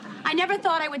I never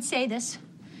thought I would say this,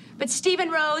 but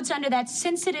Stephen Rhodes, under that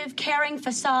sensitive, caring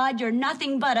facade, you're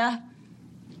nothing but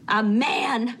a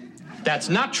man. That's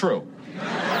not true.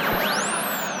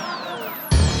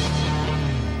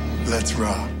 Let's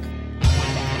rock.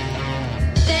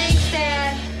 Thanks,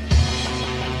 Dad.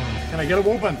 Can I get a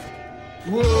whooping?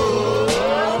 Whoa,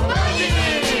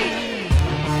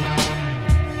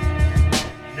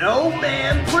 No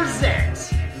Man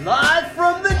presents, live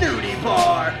from the Nudie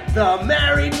Bar, the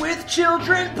Married with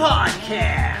Children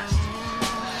podcast.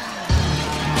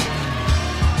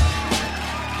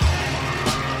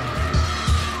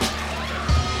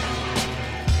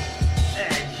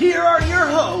 And here are your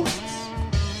hosts,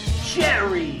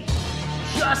 Jerry,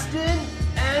 Justin,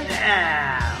 and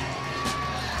Al.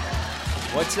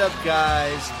 What's up,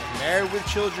 guys? Married with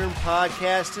Children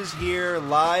podcast is here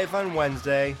live on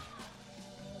Wednesday,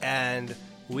 and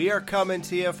we are coming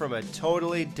to you from a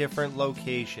totally different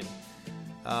location.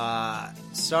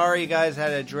 Sorry you guys had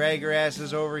to drag your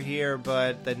asses over here,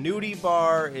 but the Nudie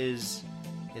Bar is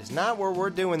not where we're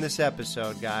doing this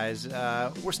episode, guys.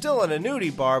 We're still in a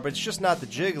nudie bar, but it's just not the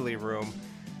Jiggly Room.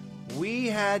 We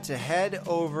had to head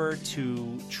over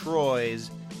to Troy's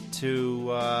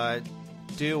to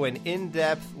do an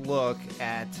in-depth look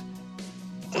at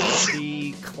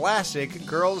the classic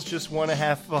Girls Just Want to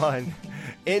Have Fun.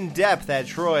 In-depth at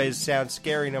Troy's sounds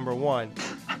scary, number one.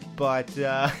 But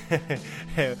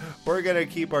we're going to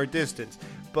keep our distance.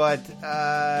 But,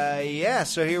 yeah,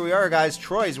 so here we are, guys.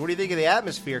 Troy's, what do you think of the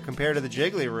atmosphere compared to the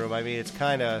Jiggly Room? I mean, it's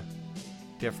kind of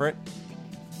different.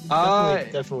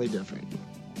 Definitely different.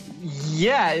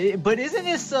 Yeah, but isn't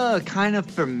this kind of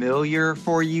familiar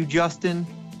for you, Justin?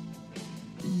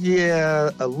 Yeah,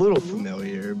 a little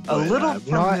familiar. But, a little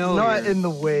familiar. Not in the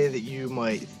way that you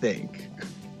might think.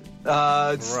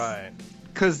 Right.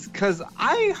 Because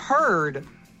I heard,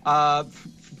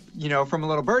 from a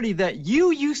little birdie that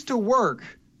you used to work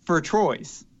for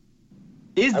Troy's.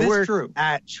 Is this I worked true?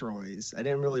 At Troy's. I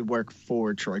didn't really work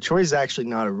for Troy. Troy's actually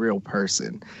not a real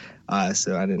person.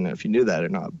 So I didn't know if you knew that or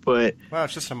not. But wow,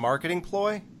 it's just a marketing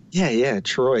ploy? Yeah,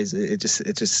 Troy's. It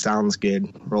just sounds good,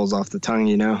 rolls off the tongue,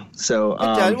 you know. So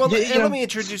let me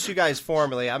introduce you guys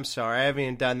formally. I'm sorry, I haven't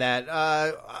even done that.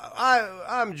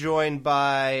 I'm joined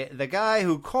by the guy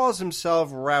who calls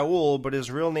himself Raul, but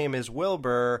his real name is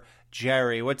Wilbur.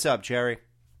 Jerry, what's up, Jerry?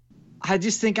 I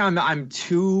just think I'm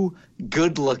too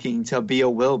good looking to be a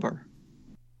Wilbur.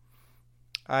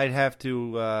 I'd have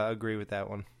to agree with that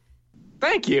one.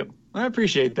 Thank you. I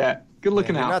appreciate that. Good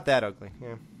looking out. Not that ugly.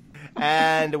 Yeah.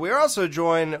 And we're also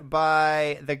joined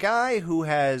by the guy who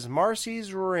has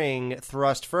Marcy's ring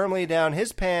thrust firmly down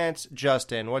his pants,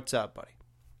 Justin. What's up, buddy?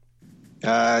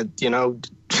 I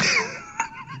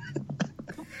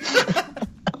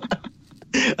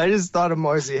just thought of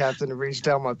Marcy having to reach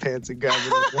down my pants and grab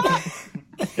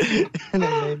it. And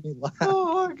it made me laugh.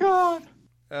 Oh, my God.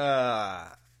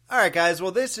 All right, guys.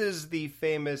 Well, this is the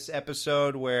famous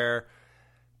episode where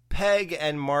Peg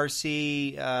and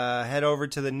Marcy head over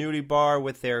to the nudie bar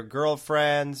with their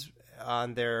girlfriends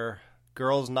on their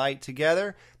girls' night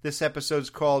together. This episode's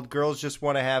called Girls Just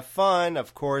Want to Have Fun.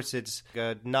 Of course, it's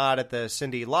a nod at the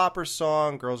Cyndi Lauper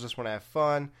song, Girls Just Want to Have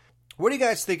Fun. What do you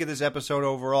guys think of this episode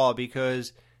overall?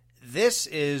 Because this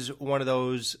is one of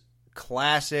those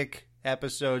classic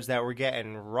episodes that we're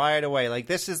getting right away. Like,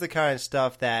 this is the kind of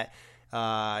stuff that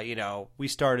we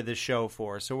started this show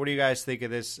for. So what do you guys think of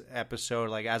this episode,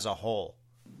 like, as a whole?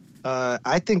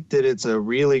 I think that it's a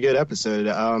really good episode.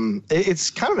 It's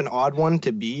kind of an odd one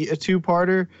to be a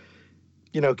two-parter,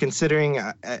 considering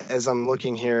as I'm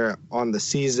looking here on the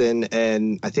season,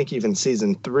 and I think even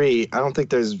season 3, I don't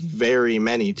think there's very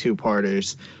many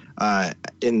two-parters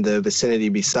in the vicinity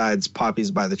besides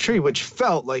Poppies by the Tree, which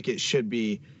felt like it should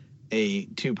be a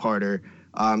two-parter.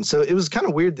 So it was kind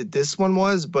of weird that this one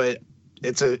was, but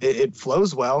it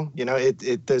flows well.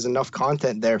 There's enough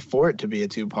content there for it to be a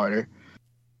two-parter.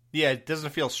 Yeah, it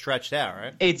doesn't feel stretched out,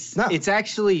 right? It's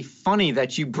actually funny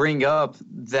that you bring up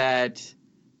that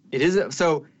it is.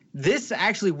 So this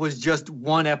actually was just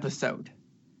one episode,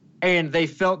 and they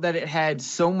felt that it had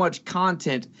so much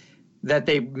content that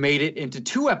they made it into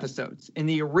 2 episodes. In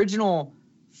the original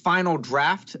final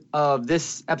draft of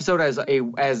this episode as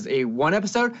a one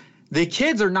episode, the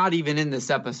kids are not even in this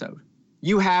episode.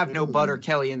 You have no Butter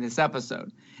Kelly in this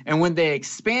episode. And when they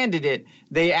expanded it,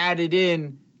 they added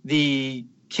in the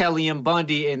Kelly and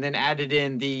Bundy, and then added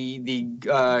in the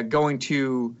going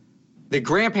to the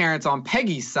grandparents on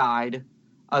Peggy's side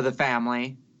of the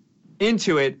family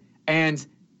into it. And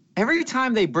every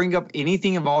time they bring up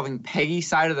anything involving Peggy's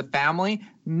side of the family,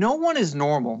 no one is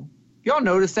normal. Y'all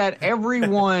notice that?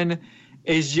 Everyone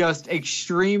is just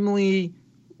extremely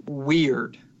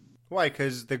weird. Why?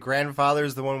 Because the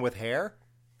grandfather's the one with hair?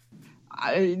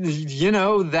 The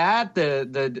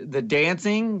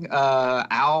dancing,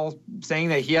 Al saying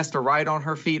that he has to ride on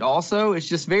her feet also. It's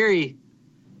just very,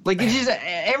 like, it's just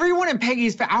everyone in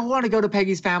Peggy's, I want to go to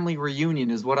Peggy's family reunion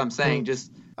is what I'm saying.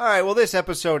 Just. All right, well, this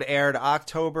episode aired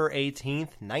October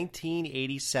 18th,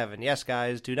 1987. Yes,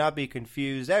 guys, do not be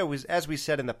confused. As we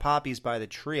said in the Poppies by the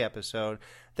Tree episode,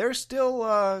 they're still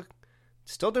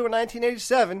doing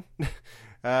 1987.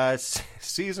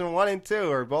 Season 1 and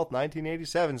 2 are both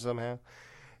 1987 somehow.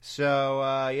 So,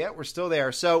 yeah, we're still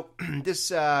there. So,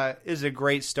 this is a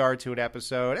great start to an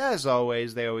episode. As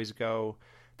always, they always go...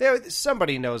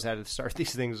 Somebody knows how to start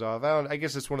these things off. I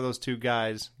guess it's one of those two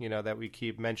guys, that we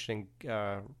keep mentioning,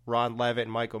 Ron Levitt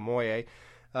and Michael Moye.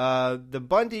 The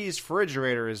Bundy's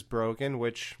refrigerator is broken,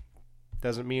 which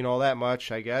doesn't mean all that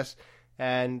much, I guess.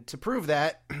 And to prove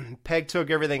that, Peg took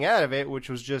everything out of it, which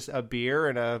was just a beer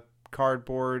and a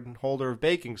cardboard holder of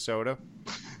baking soda.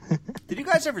 Did you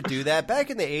guys ever do that?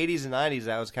 Back in the 80s and 90s,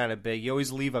 that was kind of big. You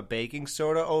always leave a baking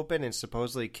soda open and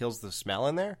supposedly it kills the smell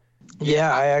in there?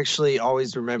 Yeah, I actually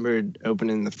always remembered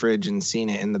opening the fridge and seeing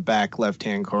it in the back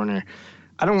left-hand corner.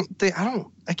 I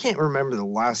can't remember the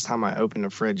last time I opened a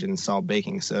fridge and saw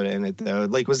baking soda in it, though.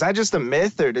 Like, was that just a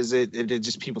myth, or did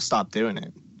just people stop doing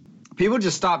it? People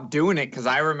just stopped doing it because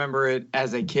I remember it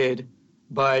as a kid.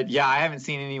 But, yeah, I haven't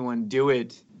seen anyone do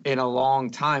it in a long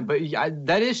time. But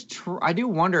that is true. I do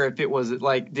wonder if it was,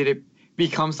 like, did it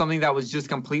become something that was just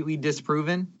completely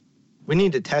disproven? We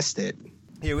need to test it.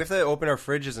 Yeah, we have to open our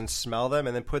fridges and smell them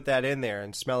and then put that in there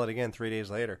and smell it again 3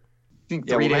 days later. I think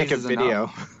we'll make a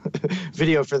video.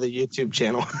 Video for the YouTube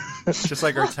channel. Just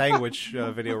like our Tangwich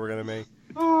video we're going to make.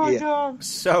 Oh, my God.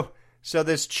 So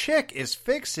this chick is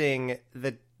fixing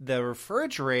the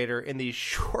refrigerator in these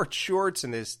short shorts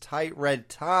and this tight red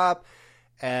top,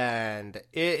 and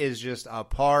it is just a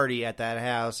party at that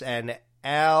house. And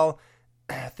Al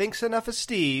thinks enough of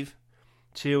Steve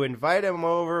to invite him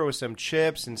over with some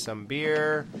chips and some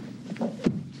beer.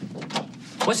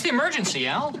 What's the emergency,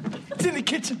 Al? It's in the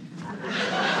kitchen.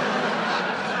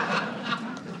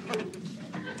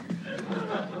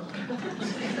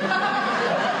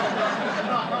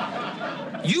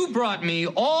 You brought me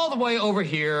all the way over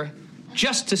here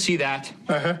just to see that.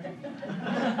 Uh-huh.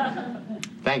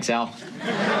 Thanks, Al.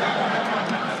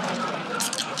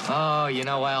 Oh,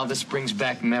 Al, this brings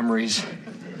back memories.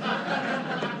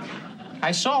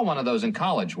 I saw one of those in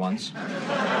college once.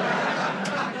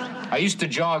 I used to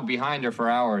jog behind her for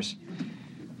hours.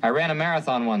 I ran a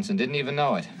marathon once and didn't even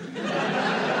know it.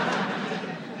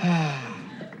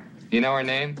 You know her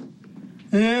name?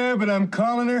 Yeah, but I'm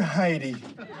calling her Heidi.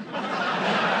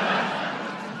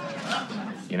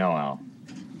 Al,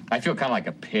 I feel kind of like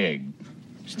a pig,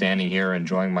 standing here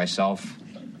enjoying myself,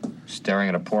 staring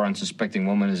at a poor, unsuspecting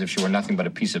woman as if she were nothing but a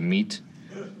piece of meat.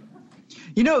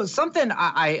 Something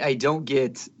I don't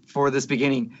get for this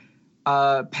beginning.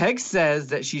 Peg says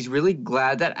that she's really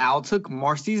glad that Al took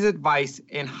Marcy's advice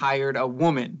and hired a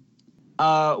woman.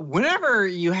 Whenever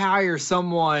you hire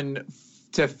someone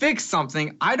to fix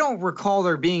something, I don't recall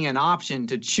there being an option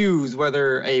to choose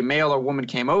whether a male or woman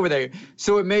came over there.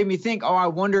 So it made me think, I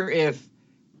wonder if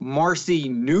Marcy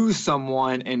knew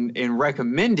someone and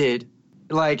recommended.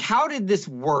 Like, how did this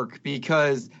work?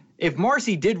 Because if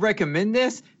Marcy did recommend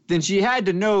this, then she had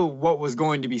to know what was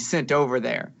going to be sent over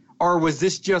there. Or was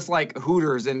this just like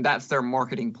Hooters and that's their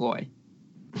marketing ploy?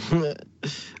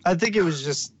 I think it was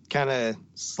just kind of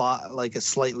like a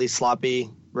slightly sloppy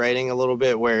writing a little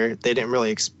bit, where they didn't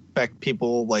really expect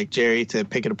people like Jerry to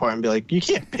pick it apart and be like, you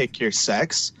can't pick your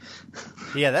sex.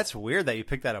 Yeah, that's weird that you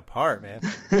picked that apart, man.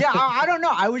 Yeah, I don't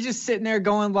know. I was just sitting there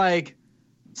going like,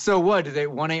 so what? Did they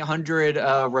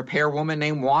 1-800 repair woman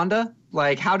named Wanda?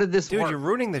 Like, how did this work? Dude, you're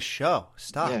ruining the show.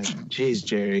 Stop. Yeah, jeez,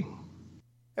 Jerry.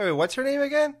 Hey, wait, what's her name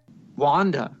again?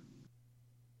 Wanda.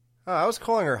 Oh, I was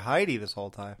calling her Heidi this whole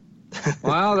time.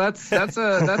 Well, that's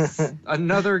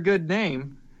another good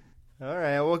name. All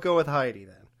right, we'll go with Heidi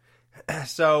then.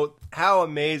 So, how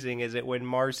amazing is it when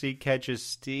Marcy catches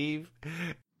Steve?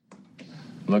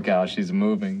 Look how she's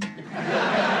moving.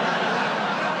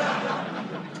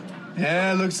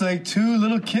 Yeah, looks like two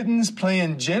little kittens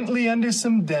playing gently under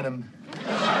some denim.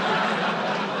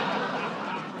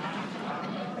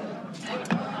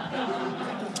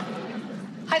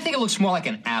 I think it looks more like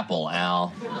an apple, Al.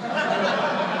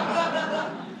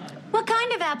 What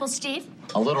kind of apple, Steve?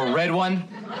 A little red one.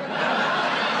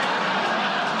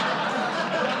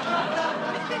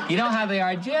 You know how they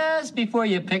are just before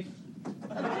you pick...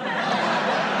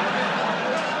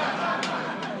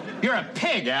 You're a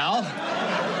pig, Al.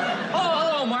 Oh,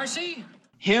 hello, Marcy.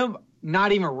 Him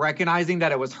not even recognizing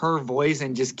that it was her voice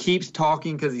and just keeps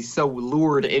talking because he's so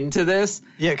lured into this.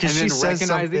 Yeah, because she says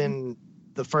recognizing something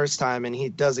the first time and he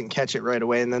doesn't catch it right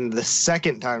away, and then the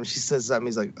second time she says something,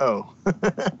 he's like, oh.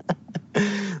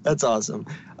 That's awesome.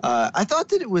 I thought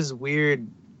that it was weird.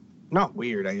 Not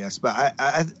weird, I guess, but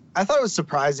I thought it was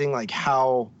surprising, like,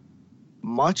 how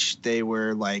much they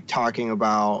were, like, talking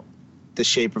about the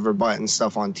shape of her butt and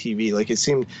stuff on TV. Like, it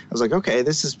seemed, I was like, okay,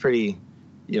 this is pretty,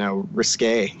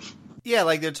 risque. Yeah,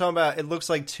 like they're talking about, it looks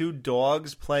like two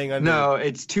dogs playing under... No,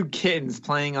 it's two kittens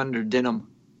playing under denim.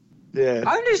 Yeah.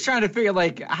 I'm just trying to figure,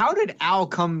 like, how did Al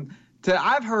come to...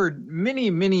 I've heard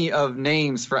many of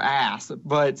names for ass,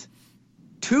 but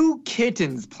two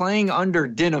kittens playing under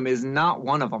denim is not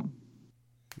one of them.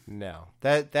 No,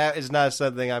 that is not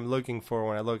something I'm looking for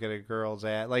when I look at a girl's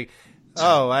ass. Like,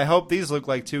 oh, I hope these look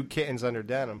like two kittens under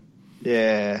denim.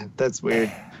 Yeah, that's weird.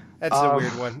 That's a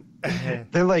weird one.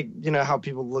 They're like, how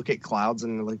people look at clouds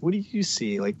and they're like, what do you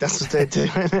see? Like, that's what they do.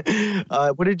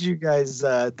 What did you guys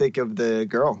think of the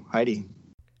girl, Heidi?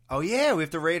 Oh, yeah, we have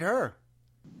to rate her.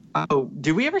 Oh,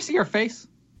 did we ever see her face?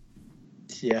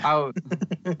 Yeah.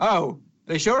 Oh,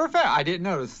 they showed her face? I didn't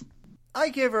notice. I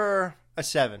give her a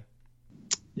 7.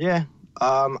 Yeah.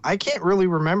 I can't really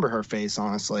remember her face,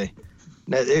 honestly.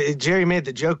 Jerry made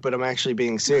the joke, but I'm actually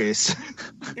being serious.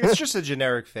 It's just a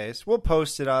generic face. We'll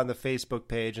post it on the Facebook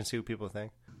page and see what people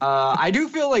think. I do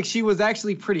feel like she was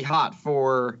actually pretty hot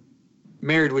for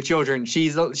Married with Children.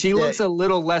 She looks a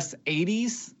little less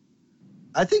 80s.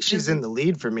 I think she's in the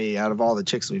lead for me out of all the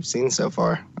chicks we've seen so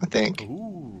far, I think.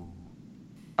 Ooh.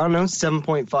 I don't know,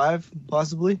 7.5,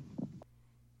 possibly.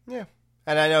 Yeah.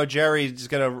 And I know Jerry's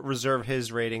going to reserve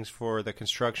his ratings for the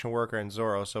construction worker and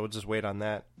Zorro, so we'll just wait on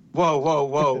that.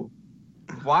 Whoa.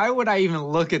 Why would I even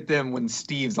look at them when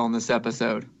Steve's on this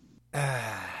episode?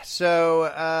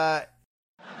 I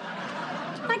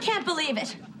can't believe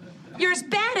it. You're as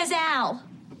bad as Al.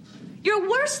 You're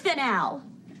worse than Al.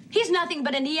 He's nothing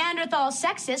but a Neanderthal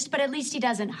sexist, but at least he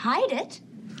doesn't hide it.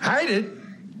 Hide it?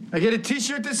 I get a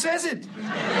t-shirt that says it.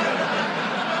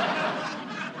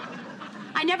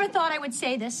 I never thought I would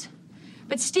say this,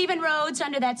 but Stephen Rhodes,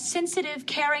 under that sensitive,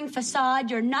 caring facade,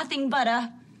 you're nothing but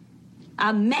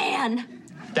a man.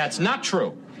 That's not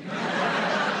true.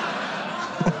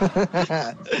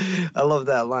 I love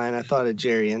that line. I thought of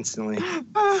Jerry instantly.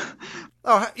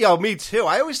 Me too.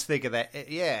 I always think of that.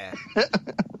 Yeah.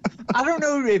 I don't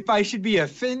know if I should be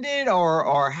offended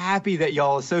or happy that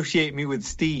y'all associate me with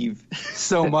Steve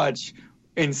so much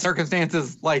in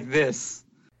circumstances like this.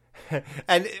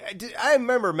 And I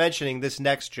remember mentioning this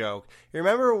next joke. You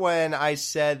remember when I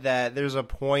said that there's a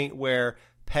point where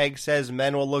Peg says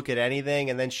men will look at anything,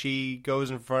 and then she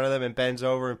goes in front of them and bends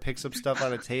over and picks up stuff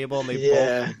on a table, and they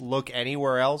both look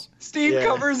anywhere else? Steve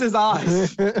covers his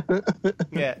eyes.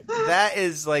 Yeah, that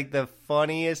is like the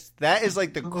funniest. That is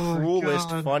like the cruelest,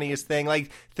 funniest thing.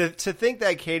 Like, to think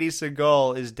that Katie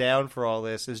Sagal is down for all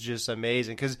this is just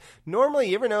amazing. Because normally,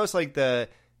 you ever notice like the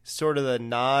sort of the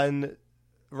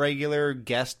non-regular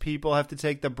guest people have to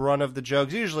take the brunt of the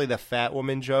jokes, usually the fat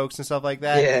woman jokes and stuff like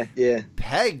that. Yeah.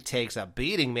 Peg takes a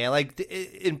beating, man. Like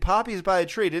in Poppies by a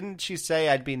Tree, didn't she say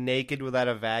I'd be naked without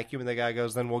a vacuum? And the guy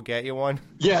goes, then we'll get you one.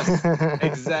 Yeah,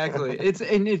 exactly.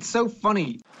 It's so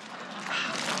funny.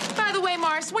 By the way,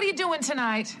 Mars, what are you doing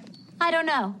tonight? I don't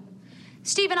know.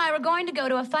 Steve and I were going to go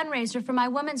to a fundraiser for my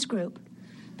women's group.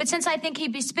 But since I think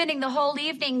he'd be spending the whole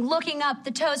evening looking up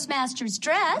the Toastmaster's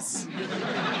dress,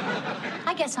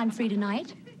 I guess I'm free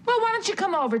tonight. Well, why don't you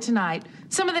come over tonight?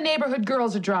 Some of the neighborhood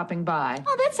girls are dropping by.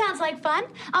 Oh, that sounds like fun.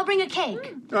 I'll bring a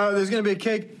cake. Oh, there's going to be a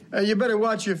cake. You better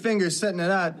watch your fingers setting it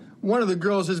out. One of the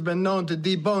girls has been known to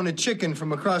debone a chicken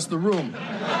from across the room.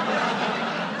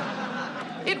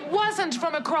 It wasn't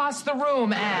from across the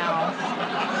room, Al.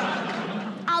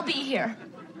 I'll be here.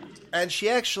 And she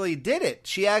actually did it.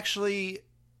 She actually,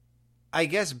 I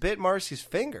guess, bit Marcy's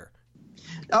finger.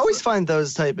 I always find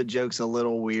those type of jokes a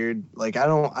little weird. Like, I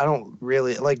don't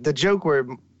really like the joke where,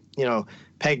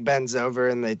 Peg bends over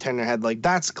and they turn their head. Like,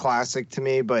 that's classic to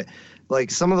me. But like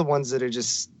some of the ones that are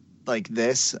just like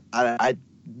this, I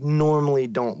normally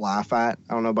don't laugh at.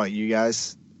 I don't know about you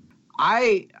guys.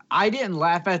 I didn't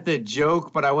laugh at the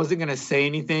joke, but I wasn't going to say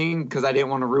anything because I didn't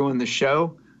want to ruin the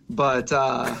show. But you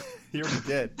already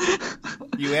did.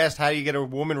 You asked how you get a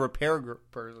woman repair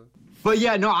person. But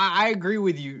yeah, no, I agree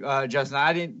with you, Justin.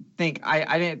 I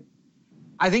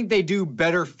think they do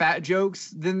better fat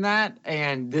jokes than that,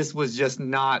 and this was just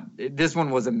not. This one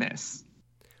was a miss.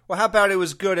 Well, how about it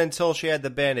was good until she had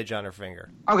the bandage on her finger?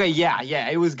 Okay, yeah,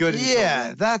 it was good.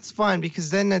 Yeah, that's fine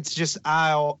because then it's just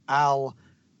Al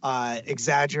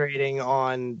exaggerating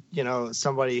on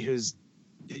somebody who's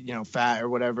fat or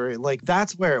whatever, like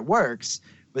that's where it works.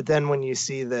 But then when you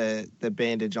see the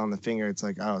bandage on the finger, it's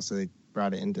like, oh, so they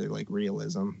brought it into like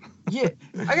realism. Yeah,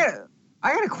 I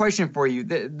got a question for you.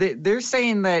 They're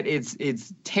saying that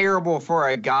it's terrible for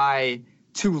a guy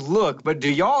to look, but do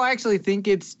y'all actually think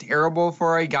it's terrible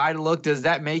for a guy to look? Does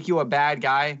that make you a bad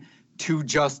guy to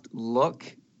just look?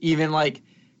 Even like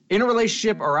in a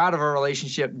relationship or out of a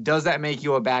relationship, does that make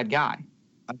you a bad guy?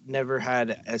 I've never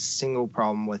had a single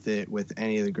problem with it with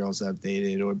any of the girls I've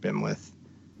dated or been with.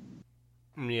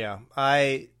 Yeah,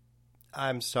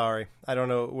 I'm sorry. I don't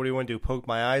know. What do you want to do? Poke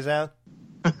my eyes out?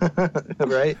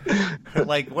 Right?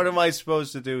 Like, what am I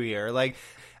supposed to do here? Like,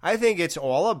 I think it's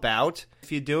all about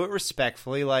if you do it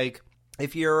respectfully. Like,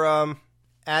 if you're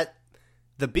at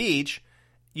the beach,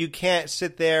 you can't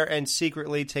sit there and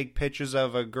secretly take pictures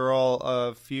of a girl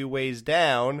a few ways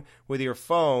down with your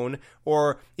phone,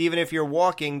 or even if you're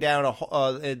walking down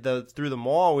through the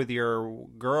mall with your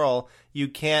girl, you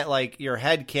can't, like, your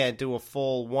head can't do a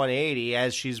full 180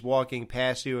 as she's walking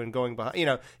past you and going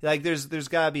behind. Like there's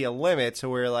got to be a limit to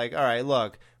where you're like, all right,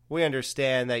 look, we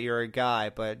understand that you're a guy,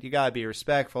 but you got to be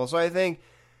respectful. So I think,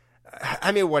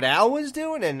 what Al was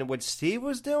doing and what Steve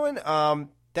was doing,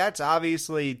 that's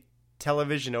obviously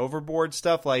television overboard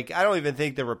stuff. Like, I don't even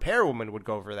think the repair woman would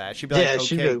go for that. She'd be like, okay.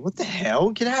 She'd be like, what the hell?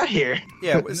 Get out of here.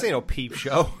 Yeah, this ain't no peep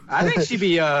show. I think she'd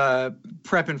be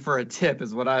prepping for a tip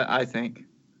is what I think.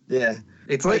 Yeah.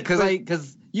 It's like,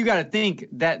 because you got to think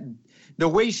that the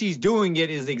way she's doing it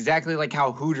is exactly like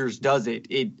how Hooters does it.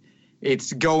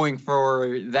 It's going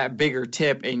for that bigger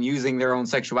tip and using their own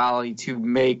sexuality to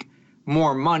make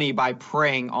more money by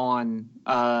preying on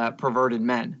perverted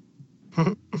men.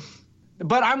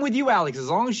 But I'm with you, Alex.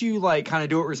 As long as you like kind of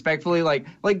do it respectfully, like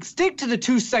stick to the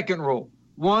 2-second rule.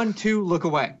 1, 2, look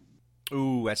away.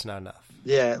 Ooh, that's not enough.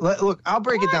 Yeah, look, I'll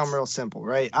break it down real simple,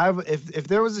 right? If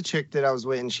there was a chick that I was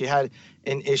with and she had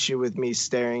an issue with me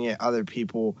staring at other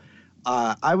people,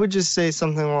 I would just say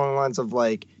something along the lines of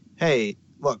like, hey,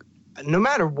 look, no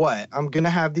matter what, I'm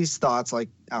gonna have these thoughts, like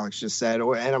Alex just said,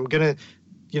 and I'm gonna,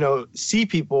 see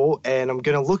people and I'm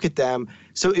gonna look at them.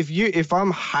 So if I'm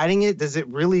hiding it, does it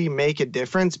really make a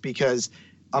difference? Because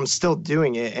I'm still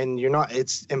doing it, and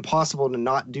it's impossible to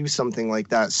not do something like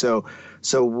that. So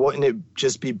wouldn't it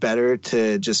just be better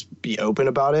to just be open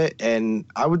about it? And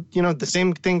I would, the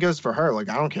same thing goes for her. Like,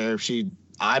 I don't care if she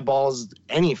eyeballs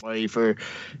anybody for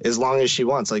as long as she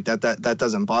wants. Like that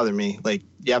doesn't bother me. Like,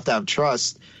 you have to have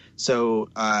trust. So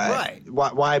right.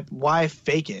 Why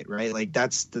fake it, right? Like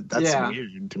that's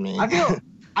weird to me.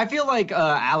 I feel like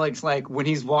Alex, like when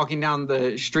he's walking down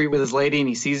the street with his lady and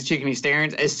he sees a chick and he's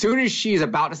staring, as soon as she's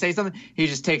about to say something, he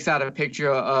just takes out a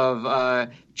picture of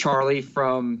Charlie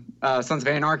from Sons of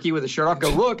Anarchy with his shirt off, go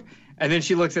look, and then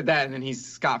she looks at that and then he's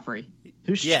scot-free.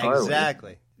 Who's Charlie?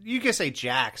 Exactly. You can say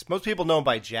Jax. Most people know him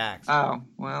by Jax. Oh,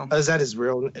 well. Is that his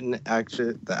real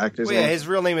actor? The actor's name? Yeah, name? his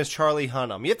real name is Charlie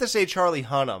Hunnam. You have to say Charlie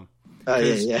Hunnam.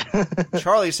 Yeah.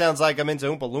 Charlie sounds like I'm into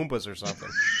Oompa Loompas or something.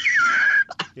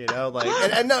 This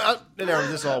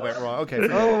all went wrong. Okay.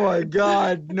 Oh my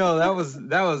God, no, that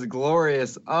was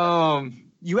glorious.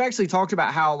 You actually talked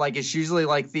about how like it's usually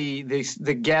like the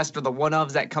guest or the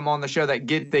one-ofs that come on the show that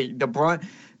get the brunt.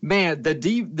 Man,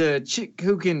 the chick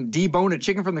who can debone a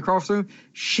chicken from the crossroom,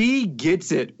 she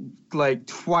gets it like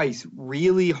twice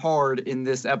really hard in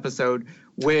this episode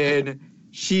when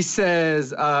she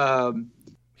says,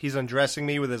 he's undressing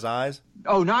me with his eyes.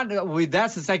 Oh,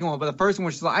 that's the second one, but the first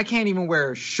one, she's like, I can't even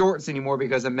wear shorts anymore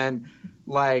because of men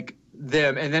like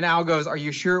them. And then Al goes, are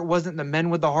you sure it wasn't the men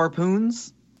with the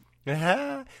harpoons?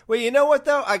 Well, you know what,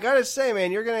 though? I gotta say,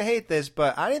 man, you're gonna hate this,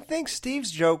 but I didn't think Steve's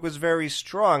joke was very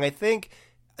strong. I think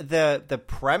the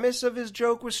premise of his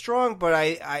joke was strong, but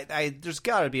I there's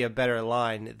gotta be a better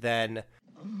line than...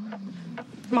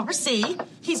 Marcy,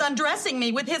 he's undressing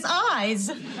me with his eyes.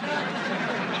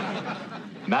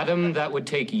 Madam, that would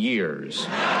take years.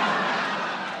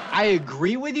 I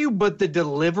agree with you, but the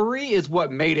delivery is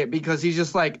what made it, because he's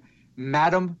just like,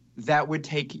 Madam, that would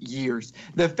take years.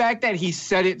 The fact that he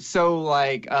said it so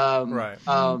like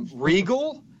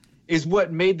regal is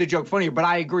what made the joke funnier. But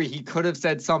I agree, he could have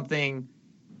said something.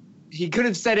 He could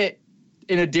have said it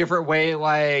in a different way,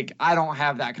 like I don't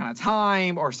have that kind of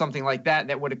time or something like that.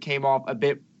 That would have came off a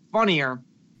bit funnier.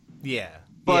 Yeah,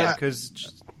 but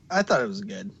because I thought it was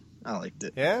good. I liked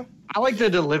it. Yeah, I like the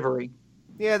delivery.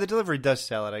 Yeah, the delivery does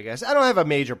sell it, I guess. I don't have a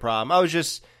major problem. I was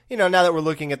just, now that we're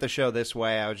looking at the show this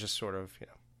way, I was just sort of,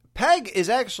 Peg is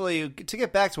actually, to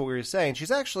get back to what we were saying,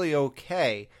 she's actually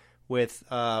okay with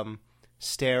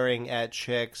staring at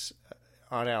chicks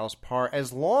on Al's part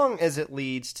as long as it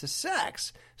leads to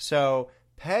sex. So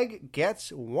Peg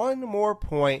gets one more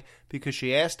point because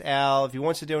she asked Al if he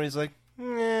wants to do it, and he's like,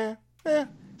 and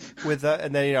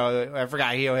then, I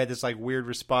forgot he had this, like, weird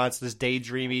response, this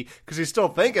daydreamy, because he's still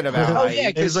thinking about it.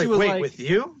 Yeah, He's like, wait, with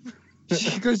you?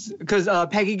 Because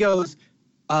Peggy goes,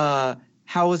 how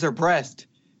was her breast?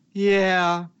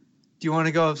 Yeah. Do you want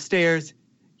to go upstairs?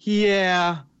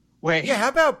 Yeah. Wait. Yeah, how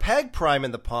about Peg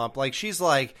priming the pump? Like, she's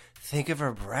like, think of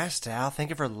her breast, Al. Think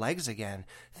of her legs again.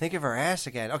 Think of her ass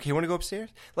again. Okay, you want to go upstairs?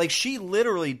 Like, she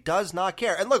literally does not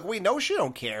care. And look, we know she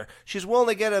don't care. She's willing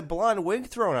to get a blonde wig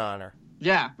thrown on her.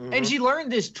 Yeah. Mm-hmm. And she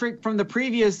learned this trick from the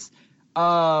previous,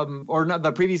 or not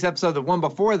the previous episode, the one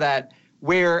before that,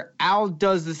 where Al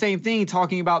does the same thing,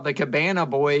 talking about the Cabana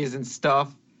Boys and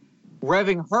stuff,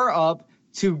 revving her up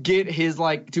to get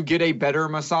to get a better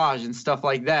massage and stuff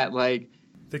like that. Like,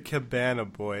 the Cabana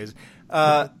Boys.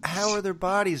 How are their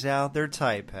bodies, Al? They're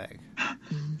tight, Peg.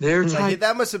 They're tight. Like,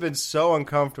 that must have been so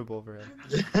uncomfortable for him.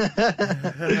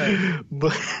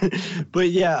 but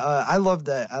yeah, I love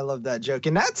that. I love that joke,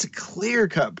 and that's a clear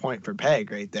cut point for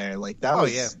Peg right there. Like that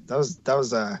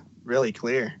was really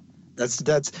clear.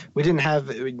 That's we didn't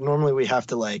have. Normally we have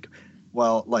to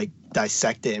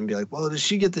dissect it and be like, well, does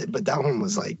she get it? But that one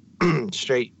was like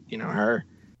straight, her.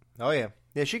 Oh yeah.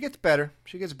 Yeah, she gets better.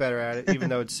 She gets better at it, even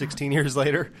though it's 16 years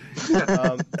later.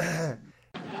 Well,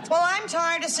 I'm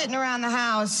tired of sitting around the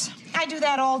house. I do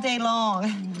that all day long.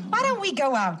 Why don't we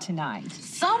go out tonight?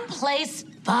 Someplace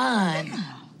fun.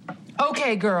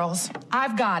 Okay, girls,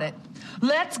 I've got it.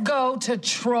 Let's go to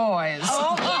Troy's.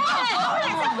 Oh,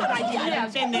 yeah.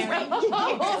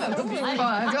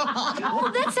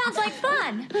 Oh, that sounds like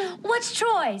fun. What's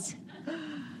Troy's?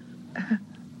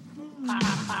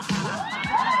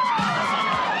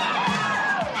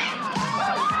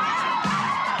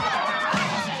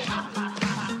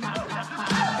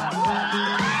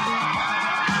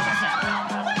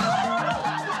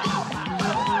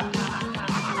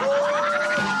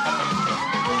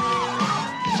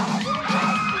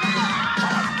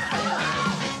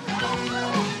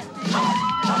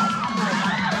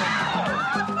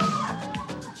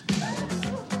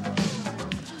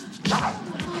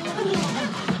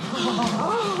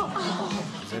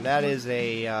 And that is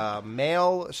a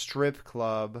male strip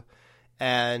club,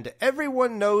 and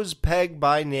everyone knows Peg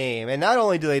by name. And not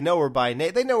only do they know her by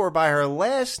name, they know her by her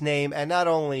last name, and not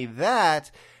only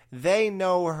that, they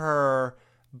know her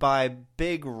by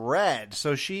Big Red.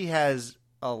 So she has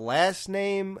a last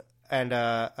name and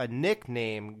a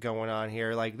nickname going on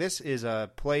here. Like, this is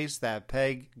a place that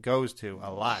Peg goes to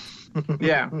a lot.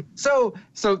 Yeah. So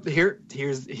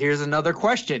here's another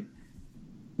question.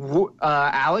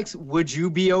 Alex, would you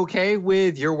be okay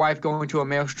with your wife going to a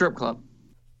male strip club?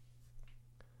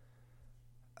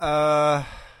 I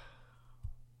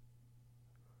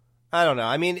don't know.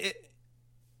 I mean,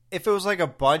 if it was like a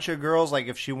bunch of girls, like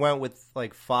if she went with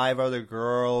like 5 other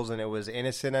girls and it was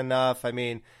innocent enough, I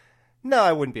mean, no,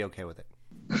 I wouldn't be okay with it.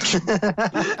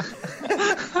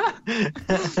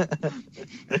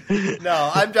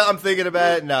 No, I'm thinking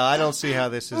about it. No, I don't see how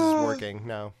this is working.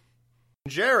 No.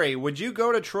 Jerry, would you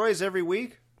go to Troy's every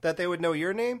week that they would know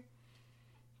your name?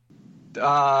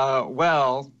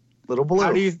 Well, Little Blue.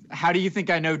 How do you think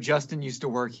I know Justin used to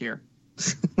work here?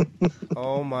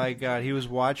 Oh my God, he was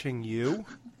watching you?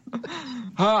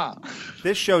 Huh.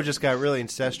 This show just got really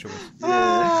incestuous.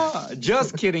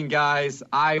 Just kidding, guys.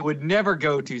 I would never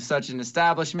go to such an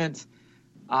establishment.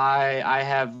 I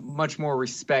have much more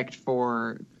respect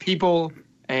for people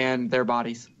and their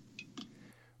bodies.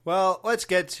 Well, let's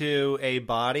get to a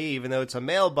body, even though it's a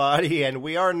male body, and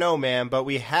we are no man, but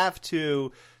we have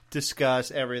to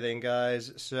discuss everything,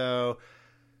 guys. So,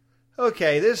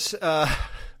 okay, this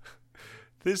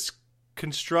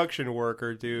construction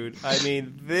worker, dude, I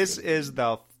mean, this is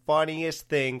the funniest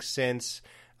thing since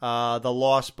The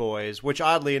Lost Boys, which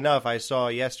oddly enough I saw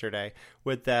yesterday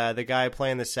with the guy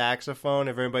playing the saxophone.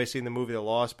 If everybody's seen the movie The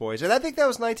Lost Boys, and I think that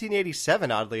was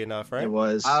 1987, oddly enough, right? It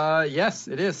was. Yes,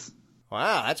 it is.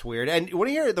 Wow, that's weird. And want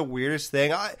to hear the weirdest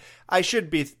thing? I should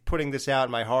be putting this out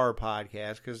in my horror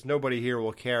podcast because nobody here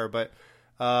will care. But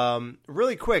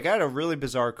really quick, I had a really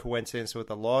bizarre coincidence with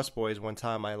The Lost Boys one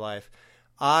time in my life.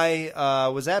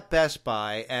 I was at Best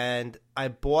Buy and I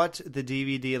bought the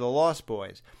DVD of The Lost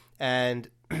Boys. And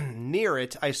near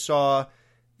it, I saw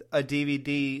a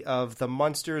DVD of The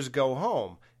Munsters Go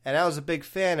Home. And I was a big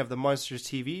fan of the Munsters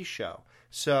TV show.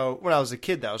 So, when I was a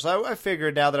kid, though. So, I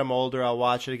figured now that I'm older, I'll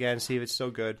watch it again, see if it's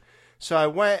still good. So, I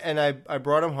went and I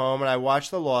brought him home, and I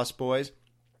watched The Lost Boys.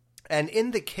 And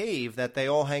in the cave that they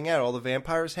all hang out, all the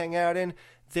vampires hang out in,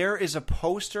 there is a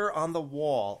poster on the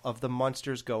wall of The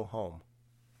Munsters Go Home.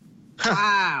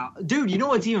 Wow. Dude, you know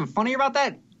what's even funnier about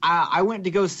that? I went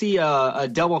to go see a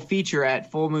double feature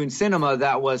at Full Moon Cinema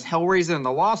that was Hellraiser and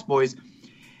the Lost Boys.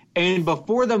 And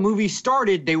before the movie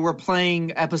started, they were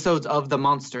playing episodes of The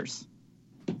Munsters.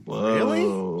 Whoa.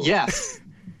 Really? Yes.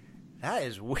 That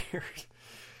is weird.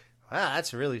 Wow,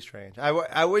 that's really strange.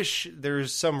 I wish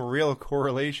there's some real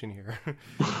correlation here.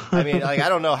 I mean, like, I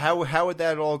don't know. How would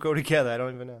that all go together? I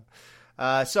don't even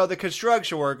know. So the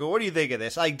construction worker, what do you think of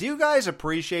this? Like, do you guys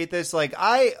appreciate this? Like,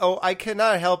 I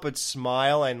cannot help but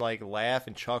smile and, like, laugh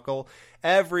and chuckle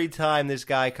every time this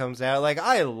guy comes out. Like,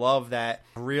 I love that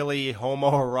really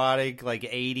homoerotic, like,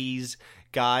 80s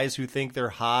guys who think they're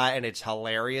hot, and it's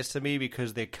hilarious to me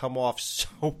because they come off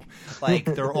so, like,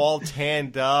 they're all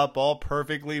tanned up, all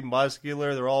perfectly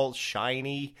muscular, they're all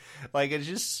shiny. Like, it's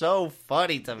just so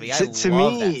funny to me. To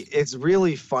me, it's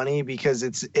really funny because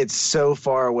it's so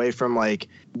far away from, like,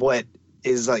 what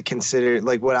is, like, considered,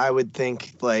 like, what I would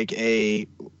think, like, a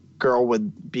girl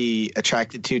would be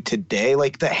attracted to today.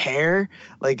 Like, the hair,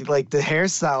 like the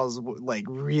hairstyles, like,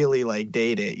 really, like,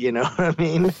 date it, you know what I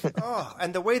mean? Oh,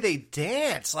 and the way they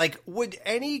dance. Like, would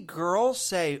any girl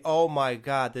say, oh my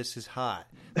God, this is hot?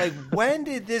 Like,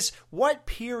 what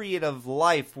period of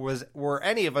life were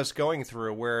any of us going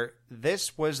through where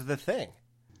this was the thing?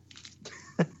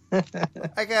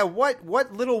 Like,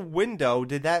 what little window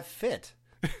did that fit?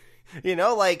 You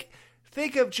know, like,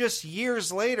 think of just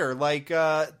years later, like,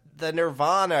 the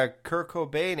Nirvana, Kurt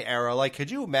Cobain era. Like, could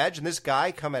you imagine this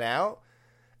guy coming out?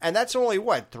 And that's only,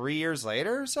 3 years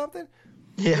later or something?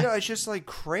 Yeah. You know, it's just, like,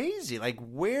 crazy. Like,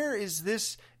 where is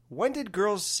this? When did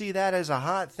girls see that as a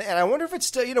hot thing? And I wonder if it's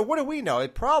still, you know, what do we know?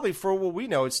 It probably, for what we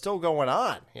know, it's still going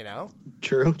on, you know?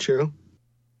 True.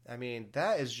 I mean,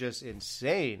 that is just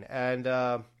insane. And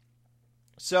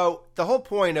so the whole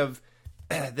point of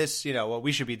this, you know, what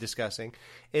we should be discussing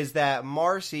is that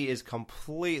Marcy is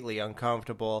completely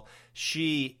uncomfortable.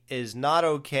 She is not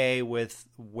okay with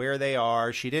where they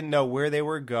are. She didn't know where they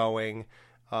were going,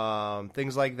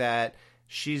 things like that.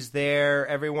 She's there.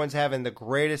 Everyone's having the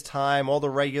greatest time. All the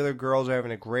regular girls are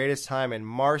having the greatest time, and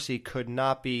Marcy could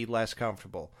not be less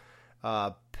comfortable.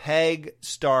 Peg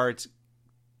starts...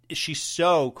 She's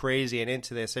so crazy and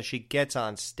into this as she gets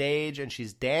on stage and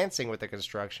she's dancing with the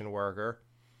construction worker.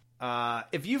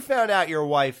 If you found out your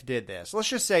wife did this, let's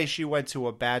just say she went to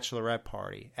a bachelorette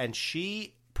party and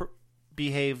she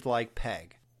behaved like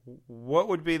Peg, what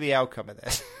would be the outcome of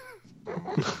this?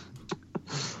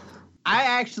 I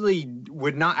actually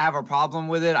would not have a problem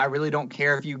with it. I really don't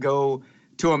care if you go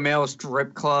to a male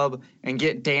strip club and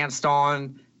get danced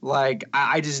on. Like,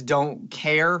 I just don't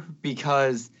care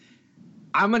because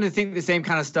I'm going to think the same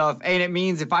kind of stuff. And it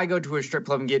means if I go to a strip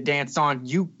club and get danced on,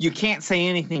 you can't say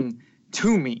anything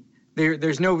to me.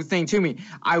 There's no thing to me.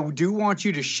 I do want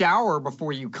you to shower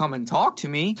before you come and talk to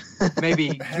me.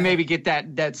 Maybe get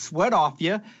that sweat off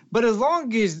you. But as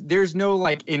long as there's no,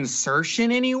 like,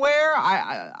 insertion anywhere,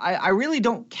 I really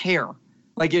don't care.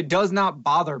 Like, it does not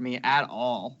bother me at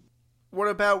all. What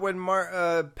about when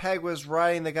Peg was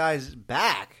riding the guy's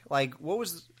back? Like, what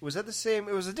was that the same?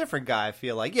 It was a different guy, I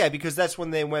feel like. Yeah, because that's when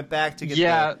they went back to get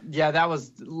Yeah, that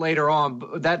was later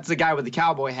on. That's the guy with the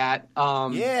cowboy hat.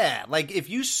 Yeah, like, if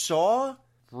you saw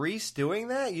Reese doing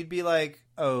that, you'd be like,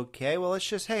 okay, well, let's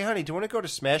just, hey, honey, do you want to go to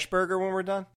Smashburger when we're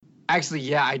done? Actually,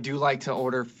 yeah, I do like to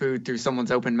order food through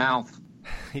someone's open mouth.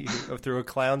 Through a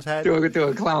clown's head? Through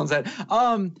a clown's head.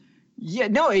 Yeah,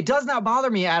 no, it does not bother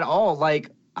me at all. Like,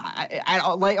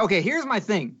 okay, here's my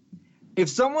thing. If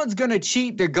someone's gonna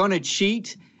cheat, they're gonna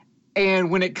cheat.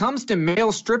 And when it comes to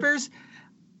male strippers,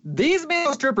 these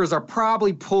male strippers are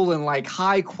probably pulling, like,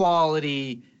 high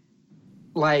quality,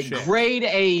 like, Chicks. grade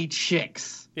A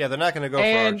chicks. Yeah, they're not gonna go for our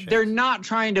And chicks. they're not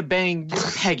trying to bang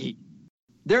Peggy.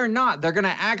 They're not. They're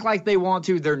gonna act like they want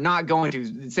to. They're not going to.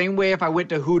 The same way if I went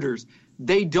to Hooters,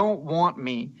 they don't want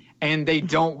me, and they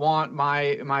don't want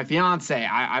my fiance.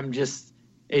 I'm just.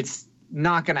 It's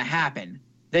not going to happen.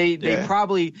 They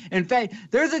probably, in fact,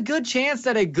 there's a good chance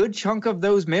that a good chunk of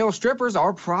those male strippers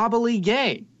are probably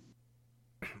gay.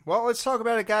 Well, let's talk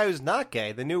about a guy who's not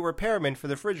gay, the new repairman for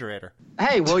the refrigerator.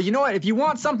 Hey, well, you know what? If you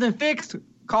want something fixed,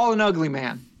 call an ugly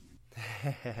man.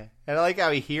 And I like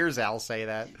how he hears Al say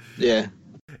that. Yeah.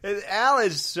 And Al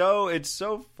is it's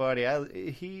so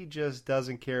funny. He just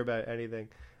doesn't care about anything.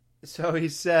 So he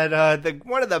said,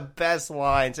 one of the best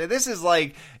lines, and this is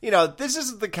like, you know, this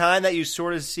isn't the kind that you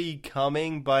sort of see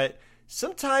coming, but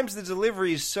sometimes the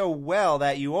delivery is so well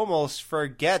that you almost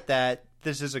forget that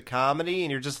this is a comedy and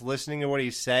you're just listening to what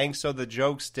he's saying, so the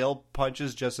joke still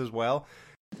punches just as well.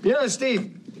 You know,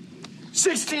 Steve,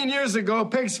 16 years ago,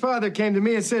 Peg's father came to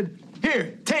me and said,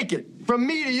 "Here, take it. From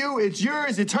me to you, it's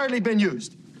yours. It's hardly been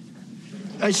used."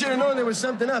 I should have known there was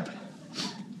something up.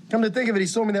 Come to think of it, he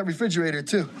sold me that refrigerator,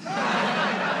 too.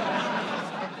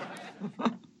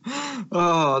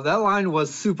 Oh, that line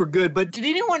was super good. But did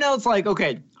anyone else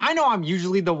okay, I know I'm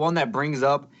usually the one that brings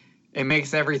up and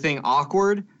makes everything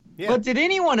awkward. Yeah. But did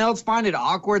anyone else find it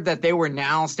awkward that they were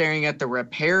now staring at the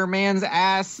repairman's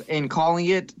ass and calling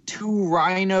it two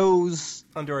rhinos?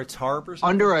 Under a tarp or something?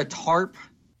 Under a tarp?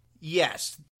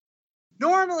 Yes.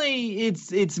 Normally,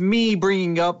 it's me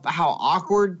bringing up how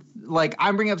awkward,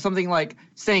 I'm bringing up something like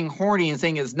saying horny and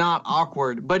saying it's not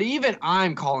awkward, but even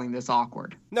I'm calling this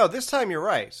awkward. No, this time you're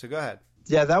right, so go ahead.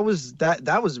 Yeah, that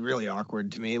was really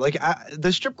awkward to me.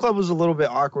 The strip club was a little bit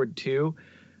awkward too,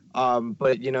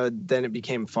 but then it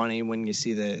became funny when you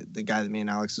see the guy that me and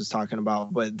Alex was talking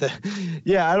about. But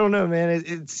I don't know, man.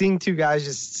 It's seeing two guys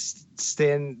just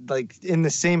stand in the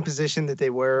same position that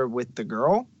they were with the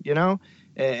girl,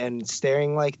 and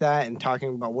staring like that and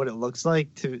talking about what it looks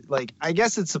like to I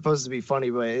guess it's supposed to be funny,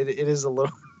 but it is a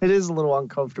little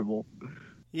uncomfortable.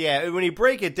 Yeah, when you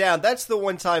break it down, that's the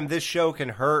one time this show can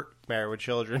hurt Married with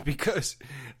Children, because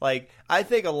I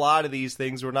think a lot of these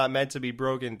things were not meant to be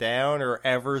broken down or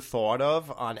ever thought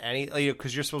of on any,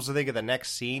 because you're supposed to think of the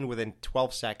next scene within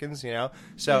 12 seconds,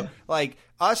 So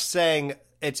us saying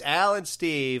it's Al and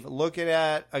Steve looking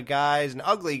at an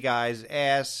ugly guy's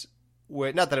ass.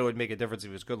 Not that it would make a difference if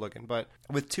he was good looking, but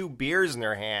with two beers in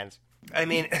their hands. I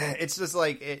mean, it's just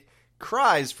it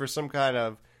cries for some kind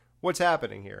of what's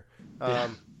happening here. Yeah,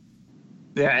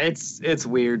 it's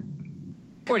weird.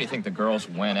 Where do you think the girls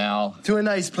went, Al? To a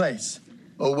nice place.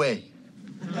 Away.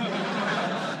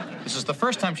 This is the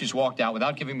first time she's walked out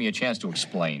without giving me a chance to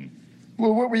explain.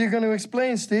 Well, what were you going to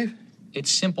explain, Steve?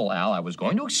 It's simple, Al. I was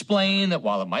going to explain that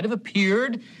while it might have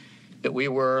appeared that we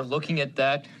were looking at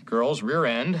that girl's rear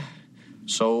end,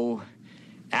 so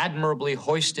admirably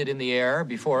hoisted in the air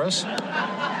before us,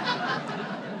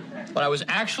 what I was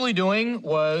actually doing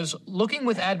was looking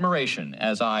with admiration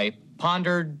as I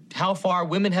pondered how far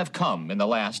women have come in the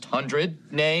last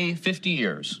 100, nay, 50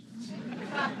 years.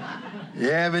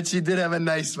 Yeah, but she did have a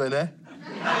nice one, huh?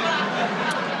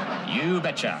 You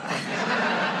betcha.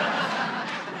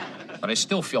 But I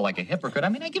still feel like a hypocrite. I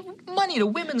mean, I give money to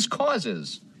women's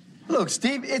causes. Look,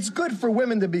 Steve, it's good for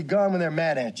women to be gone when they're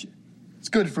mad at you. It's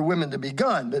good for women to be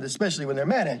gone, but especially when they're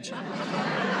mad at you.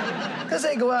 Because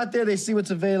they go out there, they see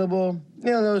what's available.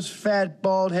 Those fat,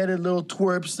 bald-headed little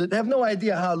twerps that have no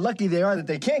idea how lucky they are that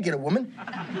they can't get a woman.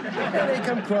 And they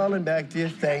come crawling back to you,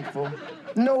 thankful,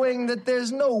 knowing that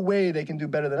there's no way they can do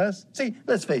better than us. See,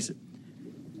 let's face it.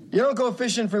 You don't go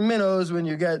fishing for minnows when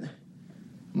you got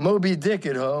Moby Dick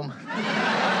at home.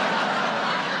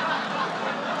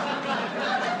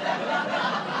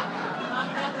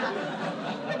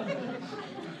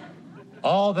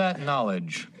 All that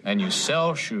knowledge, and you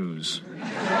sell shoes.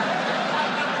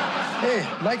 Hey,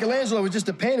 Michelangelo was just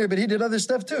a painter, but he did other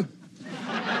stuff, too.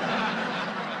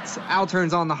 So Al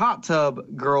turns on the hot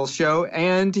tub girls show,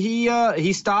 and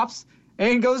he stops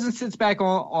and goes and sits back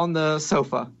on the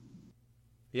sofa.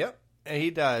 Yep, and he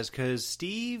does, because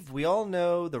Steve, we all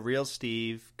know the real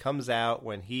Steve comes out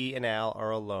when he and Al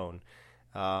are alone.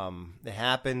 It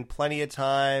happened plenty of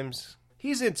times.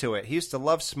 He's into it. He used to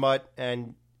love smut,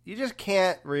 and you just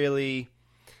can't really,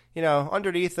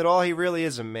 underneath it all, he really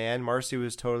is a man. Marcy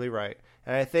was totally right.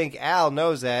 And I think Al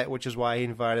knows that, which is why he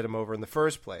invited him over in the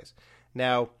first place.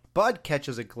 Now, Bud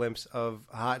catches a glimpse of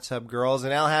hot tub girls,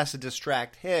 and Al has to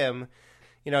distract him.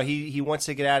 He wants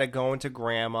to get out of going to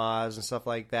grandma's and stuff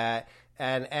like that.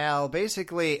 And Al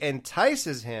basically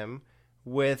entices him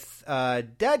with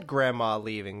dead grandma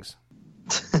leavings.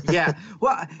 Yeah.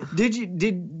 Well,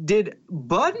 did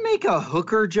Bud make a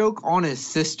hooker joke on his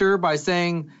sister by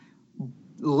saying,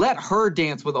 let her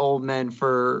dance with old men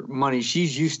for money?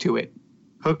 She's used to it.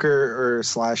 Hooker or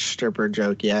 / stripper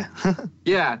joke, yeah.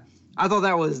 Yeah. I thought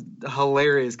that was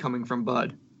hilarious coming from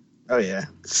Bud. Oh, yeah.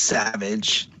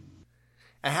 Savage.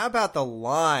 And how about the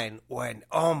line when,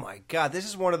 oh my God, this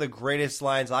is one of the greatest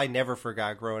lines I never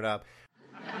forgot growing up.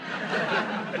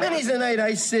 Many's the night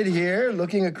I sit here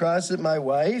looking across at my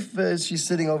wife as she's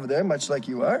sitting over there, much like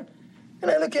you are. And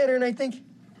I look at her and I think,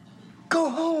 go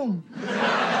home.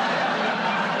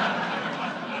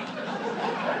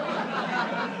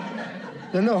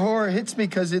 Then the horror hits me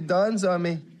because it dawns on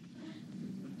me.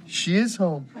 She is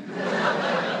home.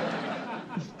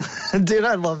 Dude,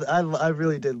 I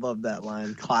really did love that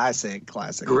line. Classic.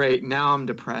 Great. Now I'm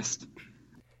depressed.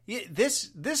 Yeah,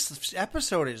 this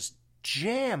episode is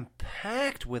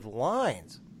jam-packed with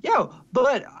lines. Yo,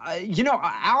 but,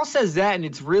 Al says that, and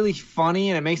it's really funny,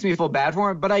 and it makes me feel bad for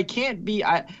him, but I can't be...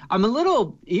 I'm a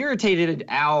little irritated at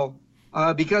Al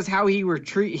because how he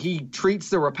treats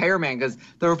the repairman, because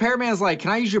the repairman's like, can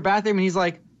I use your bathroom? And he's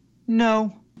like,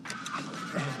 No.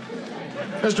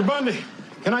 Mr. Bundy,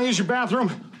 can I use your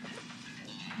bathroom?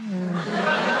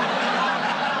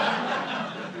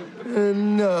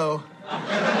 No.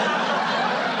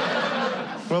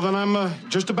 Well, then I'm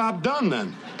just about done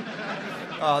then.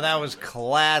 Oh, that was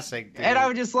classic, dude. And I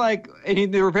was just like,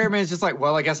 and the repairman's just like,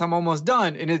 well, I guess I'm almost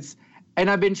done. And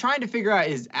I've been trying to figure out,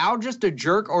 is Al just a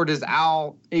jerk, or if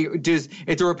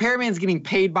the repairman's getting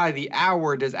paid by the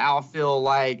hour, does Al feel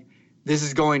like this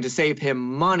is going to save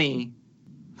him money?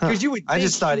 Because you would think I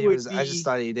just thought I just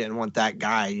thought he didn't want that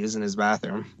guy using his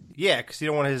bathroom. Yeah, because you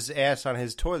don't want his ass on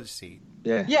his toilet seat.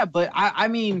 Yeah. Yeah, but I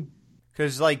mean,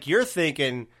 because like you're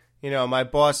thinking, my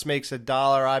boss makes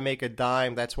 $1, I make a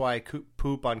dime. That's why I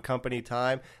poop on company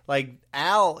time. Like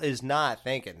Al is not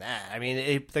thinking that. I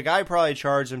mean, the guy probably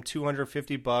charged him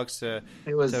 $250 to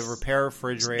repair a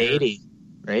refrigerator. 80,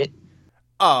 right?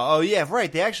 Oh yeah,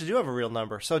 right. They actually do have a real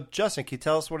number. So Justin, can you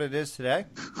tell us what it is today?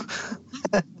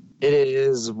 It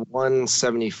is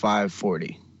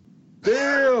 $175.40.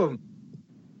 damn.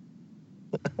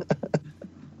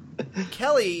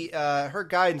 Kelly, her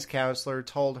guidance counselor,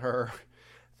 told her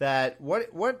that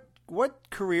what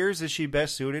careers is she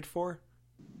best suited for?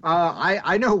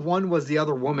 I know one was the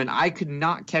other woman. I could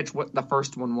not catch what the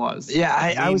first one was. Yeah,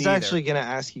 I was neither. actually gonna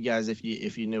ask you guys if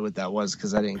you knew what that was,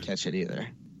 because I didn't catch it either.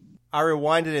 I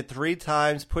rewinded it 3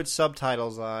 times, put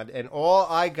subtitles on, and all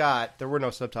I got, there were no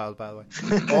subtitles, by the way,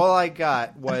 all I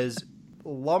got was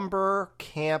lumber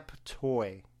camp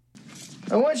toy.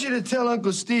 I want you to tell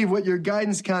Uncle Steve what your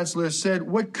guidance counselor said,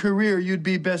 what career you'd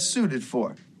be best suited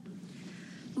for.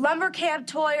 Lumber camp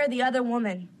toy or the other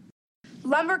woman.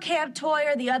 Lumber camp toy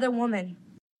or the other woman.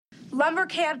 Lumber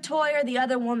camp toy or the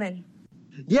other woman.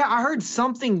 Yeah, I heard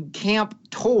something camp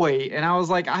toy, and I was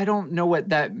like, I don't know what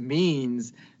that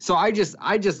means. So I just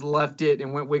left it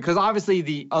and went with, because obviously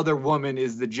the other woman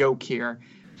is the joke here.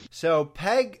 So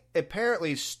Peg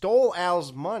apparently stole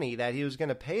Al's money that he was going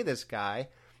to pay this guy,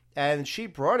 and she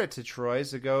brought it to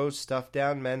Troy's to go stuff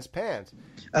down men's pants.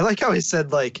 I like how he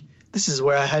said, like, this is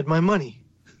where I had my money.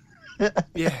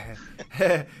 Yeah.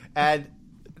 And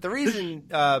the reason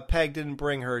Peg didn't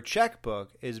bring her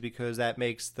checkbook is because that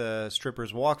makes the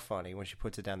strippers walk funny when she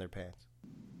puts it down their pants.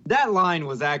 That line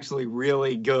was actually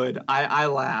really good. I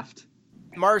laughed.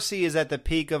 Marcy is at the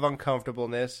peak of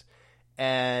uncomfortableness,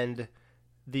 and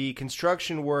the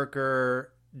construction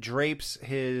worker drapes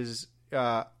his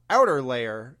outer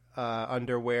layer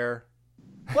underwear.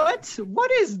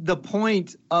 What is the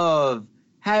point of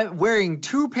wearing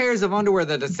 2 pairs of underwear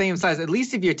that are the same size? At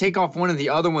least if you take off one and the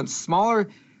other one's smaller,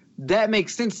 that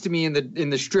makes sense to me in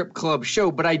the strip club show.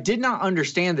 But I did not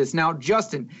understand this. Now,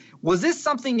 Justin, was this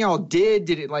something y'all did?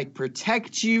 Did it like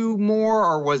protect you more,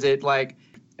 or was it like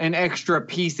an extra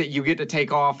piece that you get to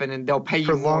take off and then they'll pay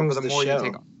you more for the more you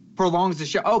take off? Prolongs the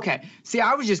show. Okay. See,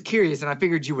 I was just curious, and I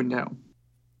figured you would know.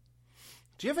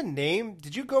 Do you have a name?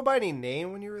 Did you go by any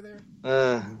name when you were there?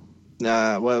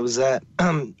 Nah, what was that?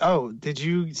 Did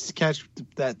you catch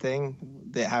that thing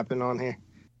that happened on here?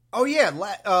 Oh, yeah,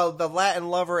 the Latin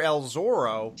lover El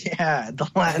Zorro. Yeah, the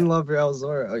Latin lover El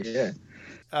Zorro,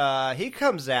 yeah. He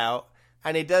comes out,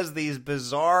 and he does these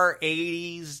bizarre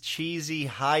 80s cheesy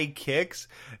high kicks.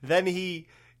 Then he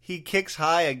kicks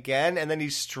high again, and then he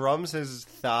strums his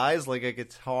thighs like a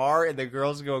guitar, and the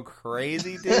girls go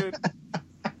crazy, dude.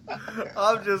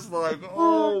 I'm just like,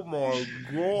 oh my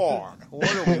God,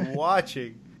 what are we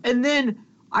watching? And then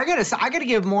I gotta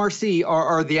give Marcy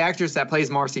or the actress that plays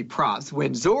Marcy props.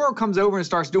 When Zorro comes over and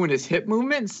starts doing his hip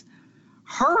movements,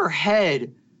 her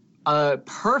head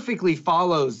perfectly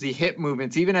follows the hip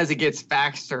movements, even as it gets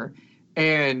faster.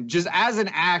 And just as an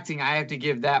acting, I have to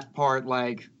give that part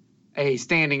like a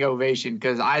standing ovation,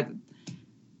 because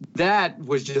that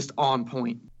was just on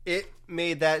point. It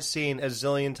made that scene a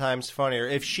zillion times funnier.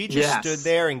 If she just stood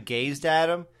there and gazed at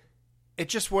him, it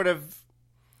just would have,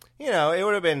 it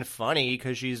would have been funny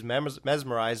because she's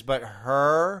mesmerized. But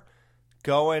her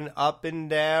going up and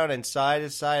down and side to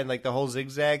side and like the whole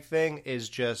zigzag thing is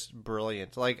just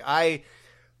brilliant. Like I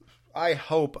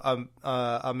hope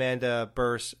Amanda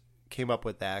Burse came up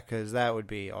with that, because that would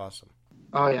be awesome.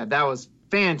 Oh yeah, that was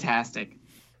fantastic.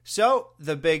 So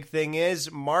the big thing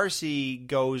is Marcy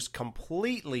goes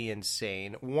completely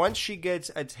insane once she gets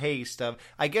a taste of,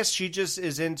 I guess she just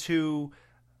is into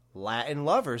Latin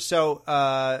lovers. So,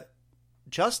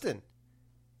 Justin,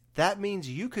 that means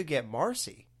you could get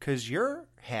Marcy, because you're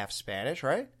half Spanish,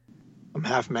 right? I'm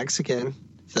half Mexican,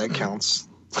 if that counts.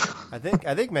 I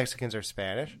think Mexicans are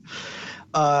Spanish.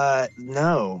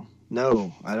 No,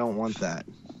 I don't want that.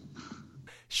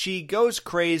 She goes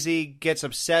crazy, gets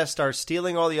obsessed, starts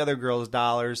stealing all the other girls'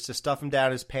 dollars to stuff them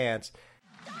down his pants.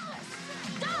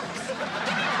 Dollars!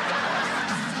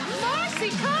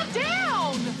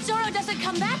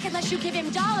 come back unless you give him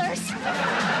dollars.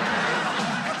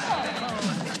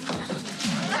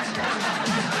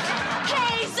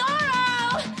 Hey,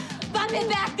 Zorro! Bump it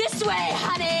back this way,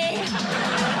 honey.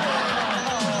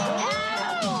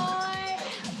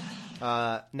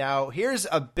 Now, here's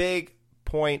a big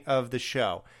point of the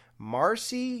show.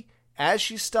 Marcy, as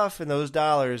she's stuffing those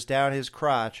dollars down his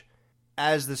crotch,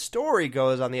 as the story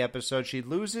goes on the episode, she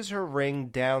loses her ring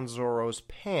down Zorro's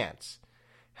pants.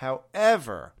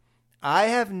 However, I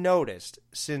have noticed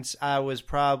since I was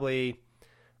probably,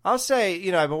 I'll say,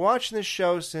 I've been watching this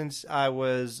show since I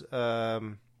was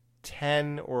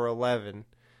 10 or 11.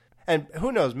 And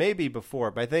who knows, maybe before,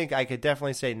 but I think I could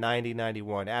definitely say 90,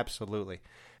 91, absolutely.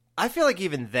 I feel like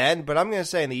even then, but I'm going to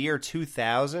say in the year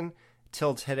 2000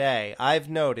 till today, I've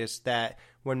noticed that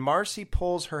when Marcy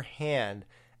pulls her hand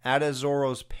out of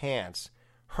Zorro's pants,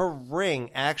 her ring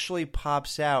actually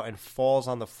pops out and falls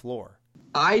on the floor.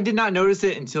 I did not notice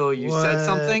it until you said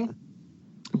something.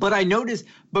 But I noticed,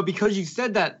 but because you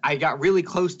said that, I got really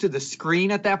close to the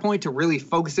screen at that point to really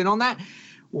focus in on that.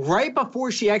 Right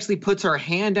before she actually puts her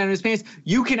hand down his pants,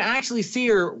 you can actually see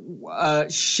her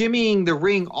shimmying the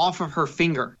ring off of her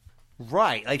finger.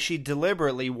 Right, like she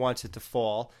deliberately wants it to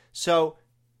fall. So,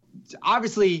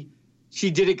 obviously, she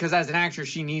did it because as an actress,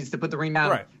 she needs to put the ring down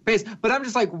his pants. But I'm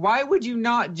just like, why would you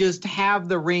not just have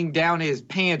the ring down his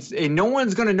pants? And no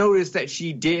one's going to notice that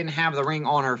she didn't have the ring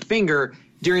on her finger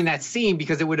during that scene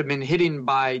because it would have been hidden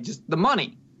by just the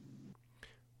money.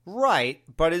 Right,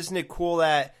 but isn't it cool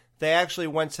that they actually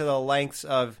went to the lengths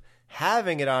of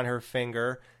having it on her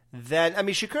finger? Then, I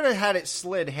mean, she could have had it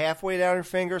slid halfway down her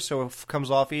finger so it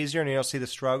comes off easier and you don't see the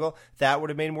struggle. That would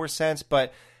have made more sense,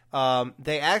 but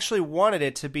they actually wanted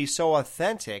it to be so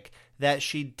authentic that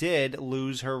she did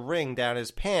lose her ring down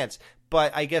his pants.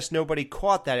 But I guess nobody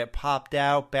caught that. It popped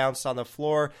out, bounced on the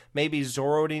floor. Maybe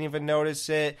Zorro didn't even notice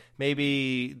it.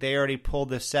 Maybe they already pulled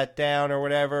the set down or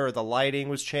whatever, or the lighting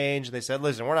was changed. And they said,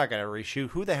 listen, we're not going to reshoot.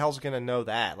 Who the hell's going to know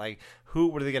that? Like,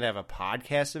 what are they going to have a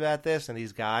podcast about this? And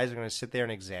these guys are going to sit there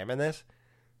and examine this?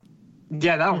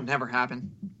 Yeah, that'll never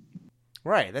happen.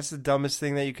 Right. That's the dumbest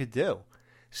thing that you could do.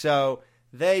 So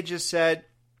they just said,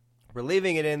 we're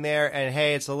leaving it in there. And,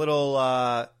 hey, it's a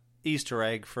little Easter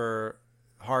egg for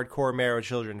hardcore Married with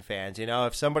Children fans.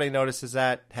 If somebody notices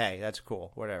that, hey, that's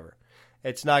cool. Whatever.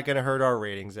 It's not going to hurt our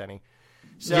ratings any.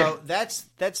 So that's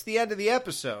the end of the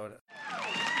episode.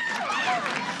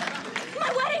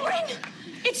 My wedding ring!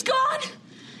 It's gone!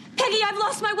 Peggy, I've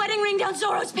lost my wedding ring down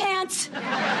Zorro's pants.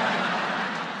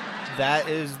 That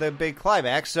is the big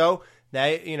climax. So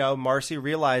now, Marcy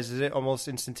realizes it almost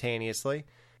instantaneously.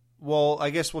 Well, I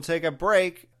guess we'll take a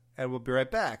break and we'll be right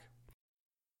back.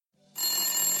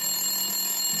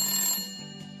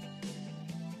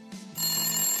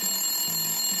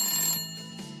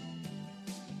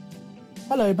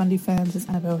 Hello Bundy fans, it's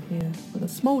Annabelle here with a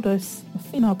small dose of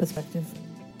female perspective.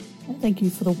 And thank you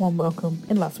for the warm welcome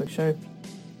in last week's show.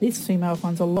 This female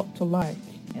finds a lot to like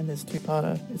in this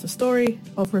two-parter. It's a story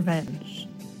of revenge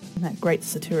in that great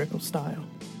satirical style.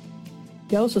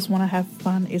 Girls Just Want to Have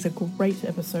Fun is a great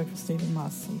episode for Steve and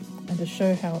Marcy, and to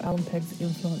show how Alan Pegg's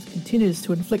influence continues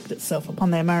to inflict itself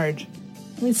upon their marriage.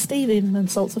 I mean, Steve even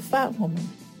insults a fat woman,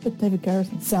 but David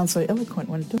Garrison sounds so eloquent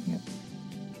when doing it.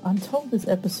 I'm told this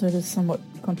episode is somewhat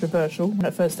controversial when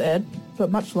it first aired, but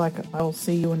much like I'll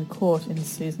See You in Court in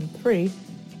Season 3,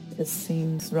 it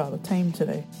seems rather tame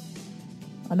today.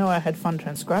 I know I had fun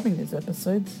transcribing these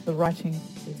episodes, the writing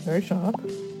is very sharp,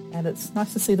 and it's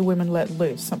nice to see the women let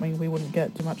loose, something we wouldn't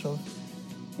get too much of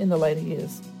in the later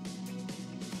years.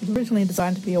 It was originally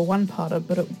designed to be a one-parter,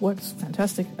 but it works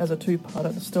fantastic as a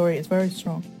two-parter. The story is very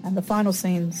strong, and the final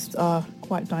scenes are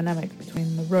quite dynamic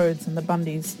between the Rhodes and the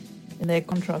Bundys in their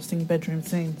contrasting bedroom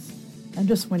scenes. And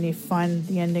just when you find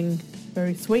the ending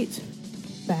very sweet,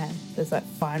 bam, there's that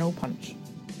final punch.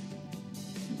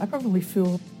 I probably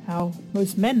feel how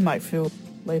most men might feel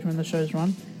later in the show's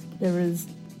run. There is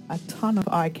a ton of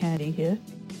eye candy here,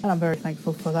 and I'm very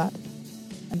thankful for that.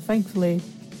 And thankfully,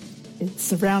 it's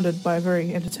surrounded by a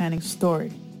very entertaining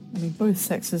story. I mean, both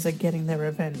sexes are getting their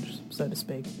revenge, so to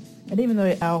speak. And even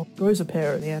though Al grows a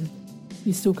pair at the end,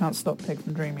 you still can't stop Peg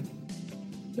from dreaming.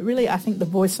 But really, I think the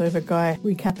voiceover guy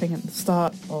recapping at the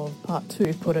start of part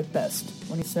 2 put it best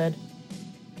when he said,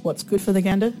 "What's good for the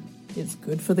gander is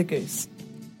good for the goose."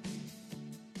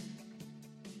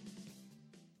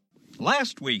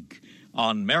 Last week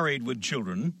on Married with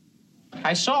Children,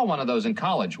 I saw one of those in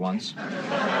college once.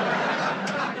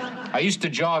 I used to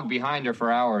jog behind her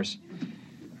for hours.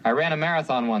 I ran a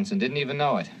marathon once and didn't even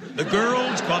know it. The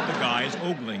girls caught the guys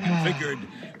ogling and figured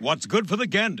what's good for the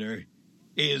gander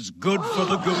is good for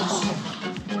the goose.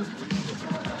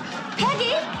 Peggy!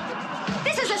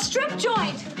 strip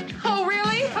joint. Oh,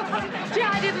 really?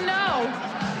 Yeah, I didn't know.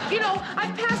 You know,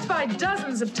 I've passed by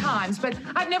dozens of times, but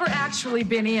I've never actually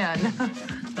been in.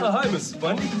 Hi, Mrs.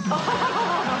 Bundy.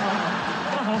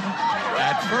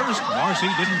 At first, Marcy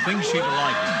didn't think she'd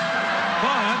like him.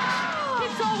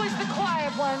 But It's always the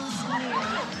quiet ones.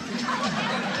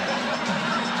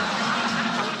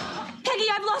 Peggy,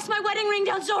 I've lost my wedding ring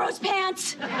down Zorro's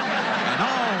pants. and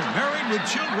now, Married with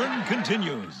Children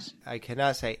continues. I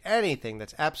cannot say anything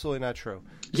that's absolutely not true.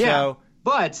 Yeah, So,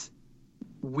 but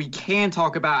we can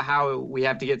talk about how we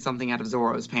have to get something out of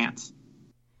Zorro's pants.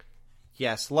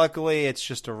 yes, luckily it's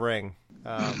just a ring.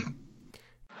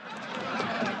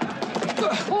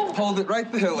 Hold it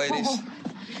right there, ladies.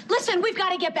 Listen, we've got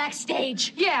to get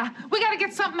backstage. Yeah, we got to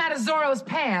get something out of Zorro's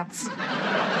pants.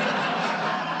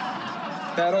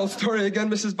 That old story again,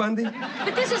 Mrs. Bundy?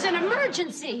 But this is an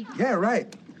emergency. Yeah,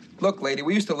 right. Look, lady,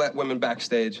 we used to let women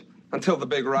backstage until the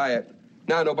big riot.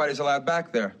 Now nobody's allowed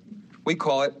back there. We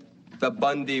call it the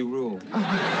Bundy Rule.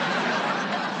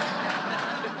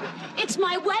 It's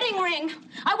my wedding ring.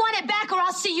 I want it back or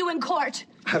I'll see you in court.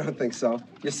 I don't think so.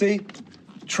 You see,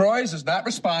 Troyes is not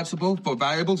responsible for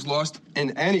valuables lost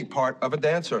in any part of a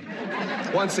dancer.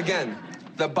 Once again,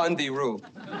 the Bundy Rule.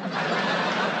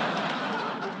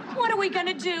 What are we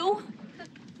gonna do?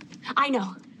 I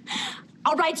know.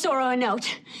 I'll write Zorro a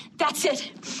note. That's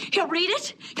it. He'll read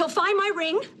it. He'll find my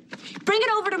ring. Bring it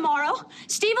over tomorrow.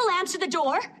 Steve will answer the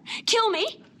door. Kill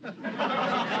me. No,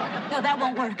 that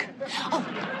won't work. Oh,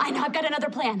 I know. I've got another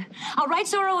plan. I'll write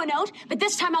Zorro a note, but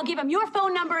this time I'll give him your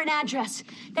phone number and address.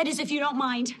 That is, if you don't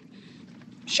mind.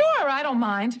 Sure, I don't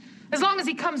mind. As long as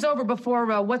he comes over before,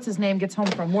 what's-his-name gets home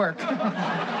from work.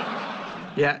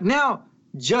 Yeah. Now,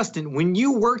 Justin, when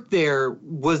you worked there,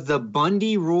 was the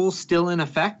Bundy Rule still in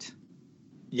effect?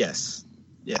 Yes.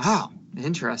 Yes. Oh,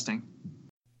 interesting.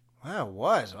 Wow, it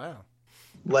was. Wow.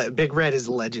 Big Red is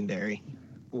legendary.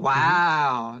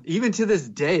 Wow. Even to this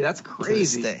day, that's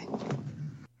crazy. To this day.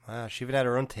 Wow, she even had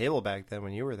her own table back then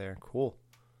when you were there. Cool.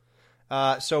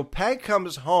 So Peg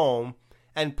comes home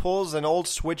and pulls an old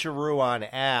switcheroo on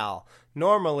Al.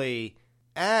 Normally,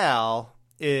 Al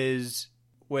is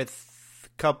with a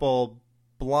couple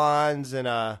blondes in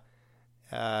a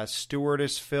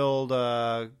stewardess-filled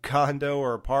condo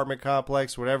or apartment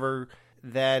complex, whatever.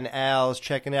 Then Al's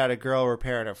checking out a girl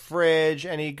repairing a fridge,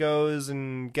 and he goes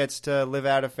and gets to live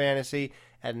out a fantasy.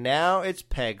 And now it's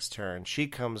Peg's turn. She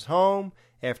comes home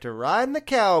after riding the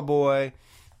cowboy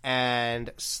and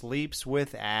sleeps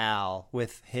with Al,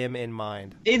 with him in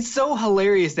mind. It's so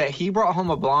hilarious that he brought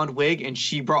home a blonde wig and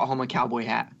she brought home a cowboy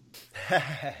hat.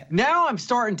 Now I'm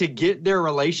starting to get their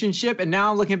relationship, and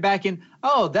now I'm looking back and,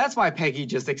 oh, that's why Peggy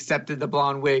just accepted the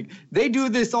blonde wig. They do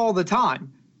this all the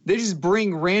time. They just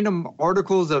bring random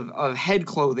articles of head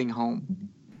clothing home.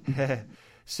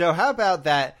 So how about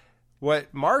that?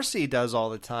 What Marcy does all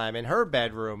the time in her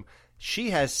bedroom, she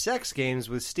has sex games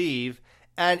with Steve,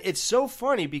 and it's so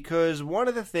funny because one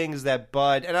of the things that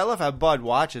Bud, and I love how Bud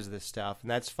watches this stuff,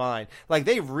 and that's fine. Like,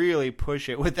 they really push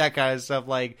it with that kind of stuff.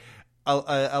 Like,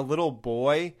 a little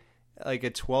boy, like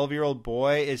a 12-year-old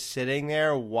boy, is sitting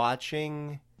there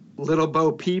watching Little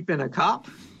Bo Peep and a cop?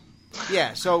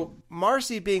 Yeah, so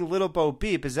Marcy being Little Bo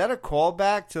Peep, is that a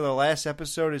callback to the last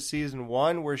episode of season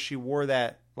 1 where she wore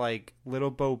that, like, Little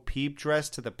Bo Peep dress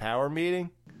to the power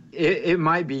meeting? It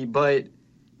might be, but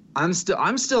I'm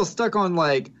still stuck on,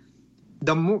 like, we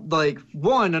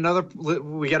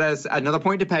got another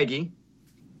point to Peggy,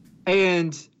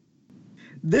 and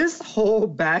this whole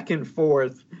back and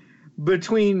forth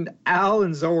between Al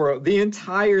and Zorro, the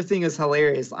entire thing is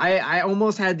hilarious. I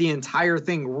almost had the entire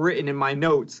thing written in my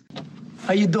notes.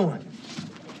 How you doing?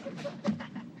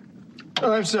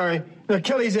 Oh, I'm sorry. No,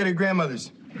 Kelly's at her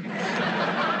grandmother's.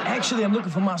 Actually, I'm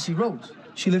looking for Marcy Rose.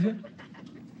 She live here?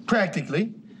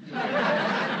 Practically.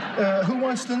 Who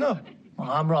wants to know?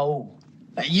 Well, I'm Raul.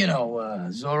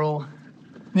 Zorro.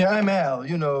 Yeah, I'm Al.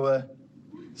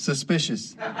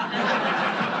 Suspicious.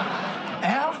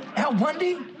 Al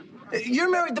Bundy? You're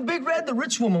married to Big Red, the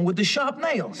rich woman with the sharp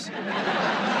nails.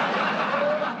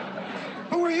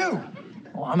 Who are you?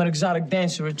 Oh, I'm an exotic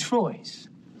dancer at Troy's.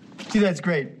 See, that's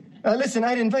great. Listen,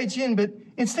 I'd invite you in, but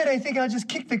instead I think I'll just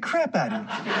kick the crap out of you.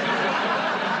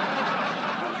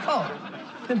 Oh,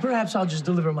 then perhaps I'll just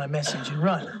deliver my message and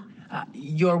run.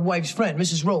 Your wife's friend,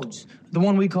 Mrs. Rhodes, the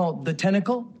one we call the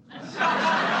Tentacle.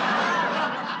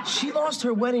 She lost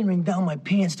her wedding ring down my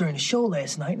pants during the show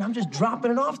last night, and I'm just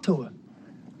dropping it off to her.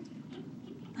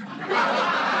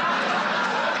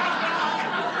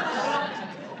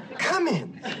 Come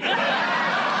in.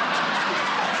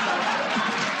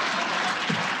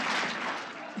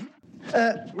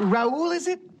 Raul, is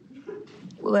it?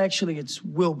 Well, actually, it's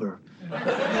Wilbur. But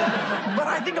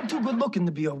I think I'm too good looking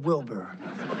to be a Wilbur.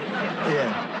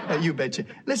 Yeah, you betcha.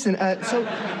 Listen, so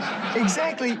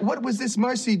exactly what was this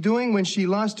Marcy doing when she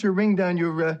lost her ring down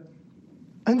your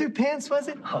underpants, was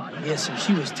it? Oh, yes, sir.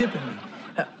 She was tipping me.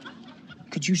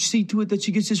 Could you see to it that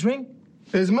she gets this ring?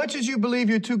 As much as you believe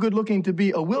you're too good looking to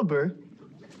be a Wilbur,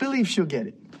 believe she'll get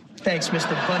it. Thanks,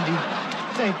 Mr. Bundy.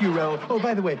 Thank you, Raoul. Oh,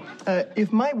 by the way,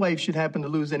 if my wife should happen to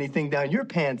lose anything down your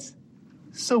pants,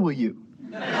 so will you.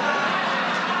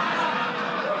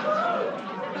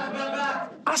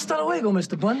 Hasta luego,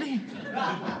 Mr. Bundy.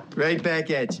 Right back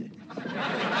at you.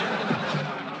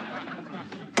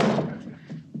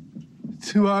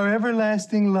 To our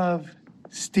everlasting love,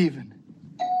 Stephen.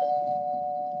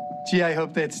 Gee, I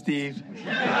hope that's Steve.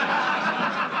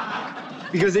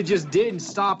 Because it just didn't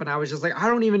stop, and I was just like, I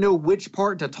don't even know which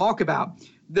part to talk about.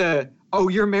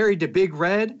 You're married to Big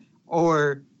Red,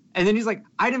 and then he's like,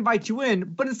 I'd invite you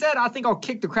in, but instead I think I'll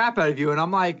kick the crap out of you. And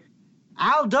I'm like,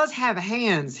 Al does have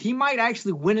hands. He might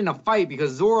actually win in a fight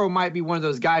because Zorro might be one of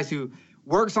those guys who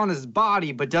works on his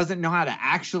body but doesn't know how to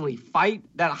actually fight.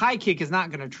 That high kick is not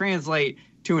going to translate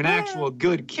to an actual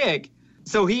good kick.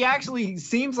 So he actually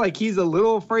seems like he's a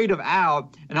little afraid of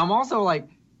Al. And I'm also like,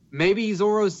 maybe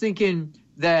Zorro's thinking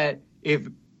that if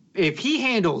he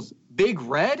handles Big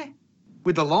Red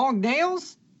with the long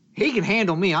nails, he can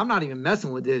handle me. I'm not even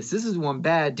messing with this. This is one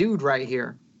bad dude right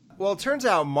here. Well, it turns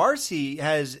out Marcy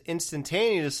has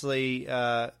instantaneously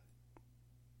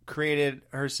created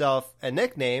herself a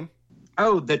nickname.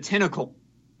 Oh, the Tentacle.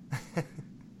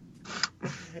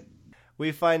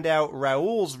 We find out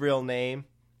Raoul's real name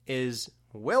is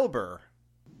Wilbur.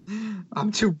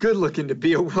 I'm too good looking to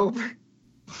be a Wilbur.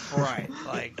 Right.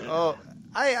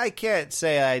 I can't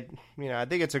say I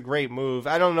think it's a great move.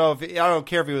 I don't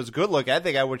care if he was good looking. I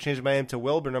think I would change my name to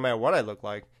Wilbur no matter what I look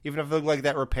like, even if I look like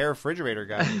that repair refrigerator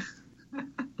guy.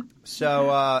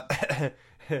 So,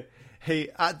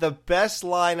 the best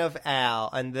line of Al,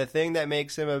 and the thing that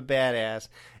makes him a badass,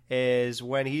 is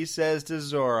when he says to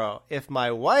Zorro, if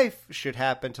my wife should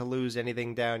happen to lose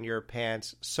anything down your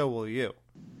pants, so will you.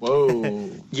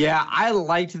 Whoa. Yeah, I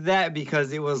liked that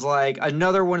because it was like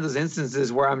another one of those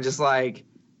instances where I'm just like,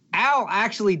 Al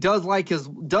actually does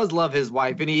love his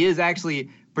wife, and he is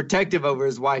actually protective over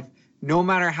his wife. No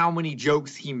matter how many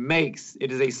jokes he makes,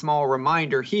 it is a small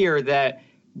reminder here that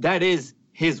is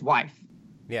his wife.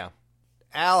 Yeah.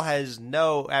 Al has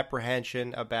no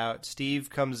apprehension about Steve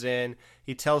comes in.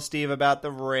 He tells Steve about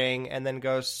the ring and then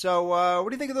goes, so what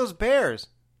do you think of those bears?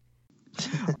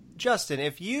 Justin,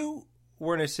 if you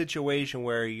were in a situation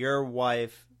where your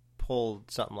wife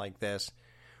pulled something like this,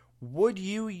 would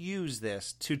you use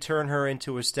this to turn her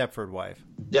into a Stepford wife?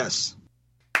 Yes.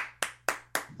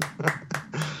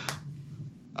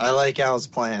 I like Al's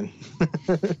plan.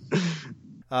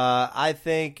 I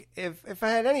think if I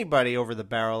had anybody over the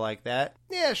barrel like that,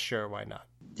 yeah, sure, why not?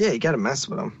 Yeah, you gotta mess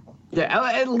with them.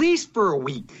 Yeah, at least for a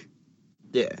week.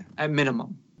 Yeah. At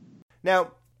minimum.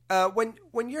 Now,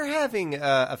 when you're having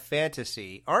a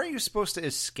fantasy, aren't you supposed to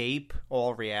escape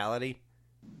all reality?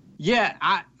 Yeah,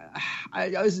 I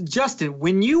was Justin,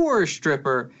 when you were a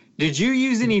stripper, did you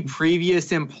use any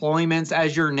previous employments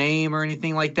as your name or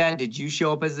anything like that? Did you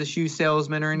show up as a shoe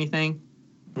salesman or anything?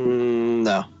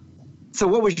 No. So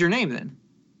what was your name then?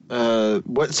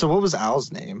 What was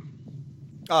Al's name?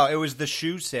 Oh, it was the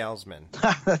shoe salesman.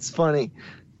 That's funny.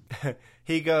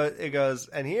 It goes,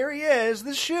 and here he is,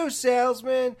 the shoe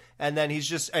salesman. And then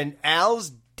and Al's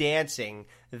dancing.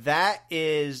 That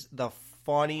is the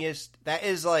funniest. That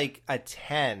is like a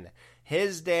 10.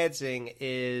 His dancing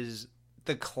is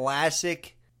the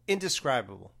classic,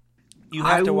 indescribable. You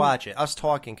have to watch it. Us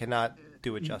talking cannot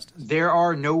do it justice. There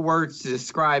are no words to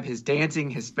describe his dancing,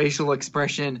 his facial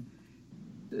expression.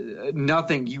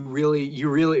 Nothing. You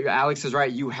really, Alex is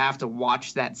right. You have to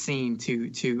watch that scene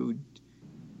to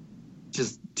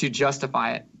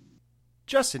justify it.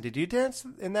 Justin, did you dance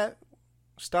in that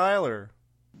style or?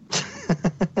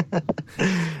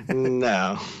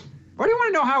 No. Why do you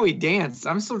want to know how he danced?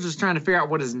 I'm still just trying to figure out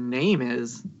what his name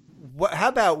is. How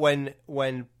about when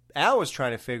Al was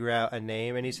trying to figure out a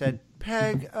name and he said,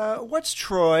 Peg, what's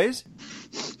Troy's?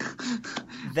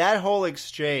 That whole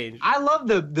exchange. I love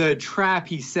the trap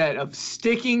he set of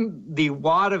sticking the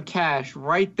wad of cash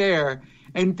right there,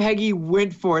 and Peggy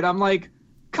went for it. I'm like,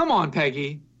 come on,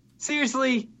 Peggy.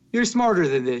 Seriously, you're smarter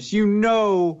than this. You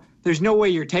know there's no way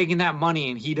you're taking that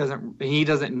money and he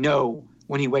doesn't know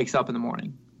when he wakes up in the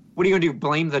morning. What are you going to do,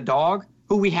 blame the dog,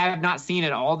 who we have not seen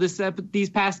at all these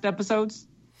past episodes?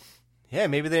 Yeah,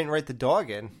 maybe they didn't write the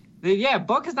dog in. Yeah,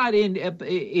 Buck is not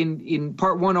in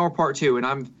part 1 or part 2,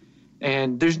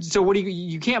 so what do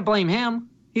you can't blame him.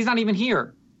 He's not even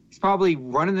here. He's probably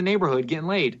running the neighborhood getting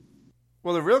laid.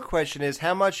 Well, the real question is,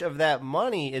 how much of that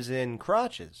money is in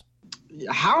crotches?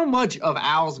 How much of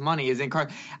Al's money is in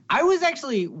crotches? I was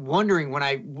actually wondering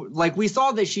when we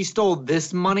saw that she stole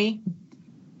this money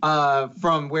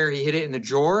from where he hid it in the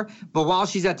drawer. But while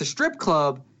she's at the strip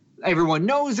club, everyone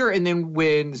knows her. And then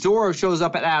when Zorro shows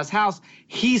up at Al's house,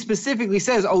 he specifically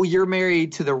says, "Oh, you're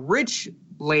married to the rich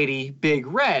lady, Big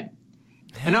Red."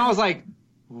 And I was like,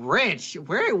 rich?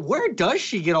 Where does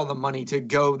she get all the money to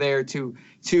go there to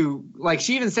like,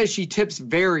 she even says she tips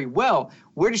very well.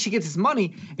 Where does she get this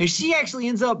money? And she actually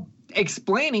ends up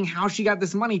explaining how she got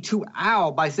this money to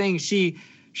Al by saying she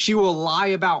will lie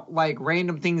about like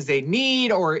random things they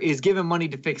need, or is given money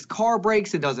to fix car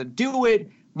brakes and doesn't do it,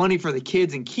 money for the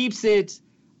kids and keeps it,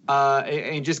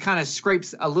 and just kind of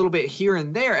scrapes a little bit here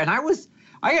and there. And I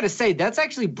got to say, that's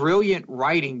actually brilliant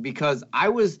writing, because I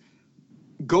was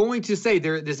going to say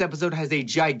this episode has a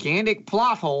gigantic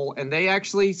plot hole, and they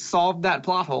actually solved that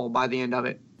plot hole by the end of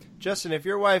it. Justin, if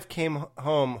your wife came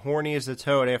home horny as a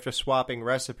toad after swapping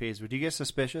recipes, would you get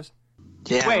suspicious?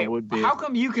 Yeah, Wait, it would be. How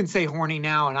come you can say horny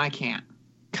now and I can't?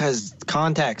 Because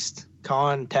context.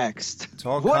 It's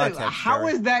all What? context. How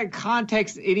Jerry. is that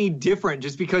context any different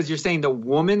just because you're saying the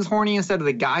woman's horny instead of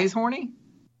the guy's horny?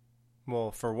 Well,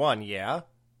 for one, yeah.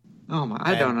 Oh my!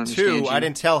 I don't understand. Two, I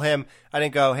didn't tell him. I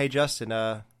didn't go, "Hey, Justin,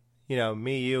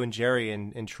 me, you, and Jerry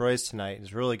and Troy's tonight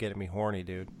is really getting me horny,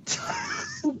 dude.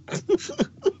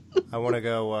 I want to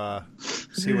go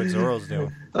see what Zorro's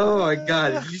doing." Oh my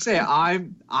God! You say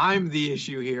I'm the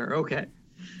issue here? Okay.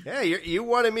 Yeah, you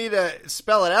wanted me to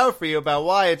spell it out for you about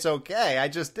why it's okay. I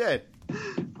just did.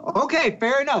 Okay,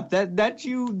 fair enough. That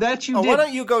you did. Why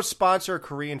don't you go sponsor a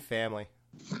Korean family?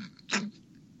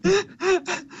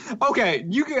 Okay,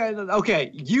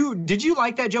 did you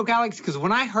like that joke, Alex? Because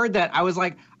when I heard that, I was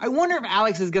like, I wonder if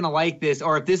Alex is gonna like this,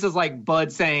 or if this is like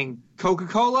Bud saying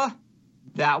Coca-Cola.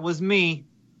 That was me.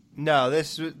 No,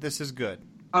 this is good.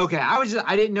 Okay,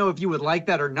 I didn't know if you would like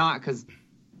that or not, because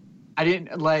I didn't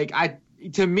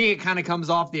to me it kind of comes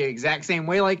off the exact same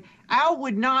way. Like, Al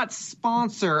would not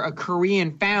sponsor a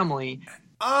Korean family.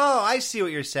 Oh, I see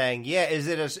what you're saying. Yeah,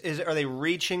 are they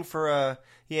reaching for a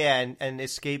and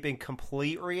escaping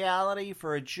complete reality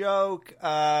for a joke?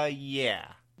 Yeah.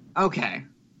 Okay.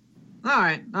 All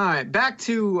right. Back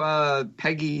to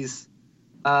Peggy's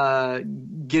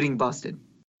getting busted.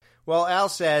 Well, Al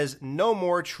says no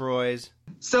more Troys.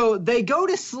 So they go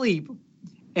to sleep,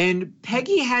 and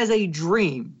Peggy has a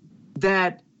dream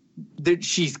that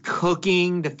she's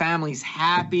cooking, the family's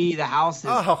happy, the house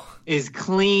is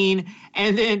clean,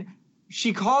 and then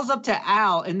she calls up to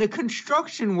Al, and the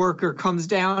construction worker comes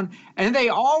down, and they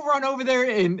all run over there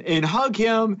and hug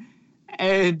him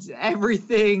and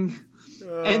everything.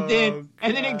 And then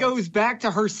it goes back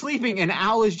to her sleeping, and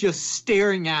Al is just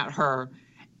staring at her.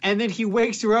 And then he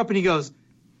wakes her up, and he goes,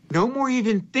 "No more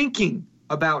even thinking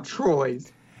about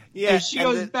Troy's." Yeah, and she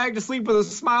goes back to sleep with a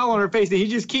smile on her face, and he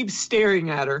just keeps staring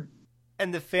at her.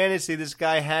 And the fantasy, this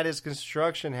guy had his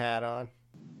construction hat on.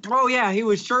 Oh, yeah, he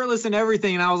was shirtless and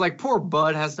everything, and I was like, poor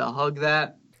Bud has to hug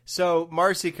that. So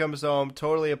Marcy comes home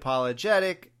totally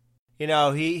apologetic. You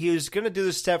know, he was going to do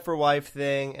the step for wife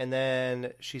thing, and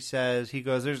then he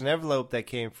goes, "There's an envelope that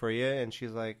came for you," and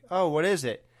she's like, "Oh, what is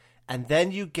it?" And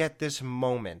then you get this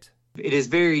moment. It is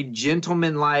very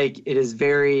gentlemanlike. It is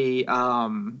very,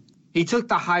 he took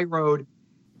the high road.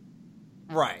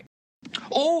 Right.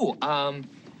 Oh,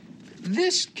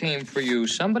 this came for you.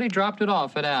 Somebody dropped it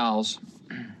off at Al's.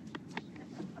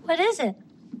 What is it?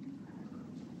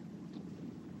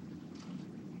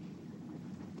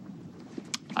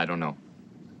 I don't know.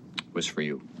 It was for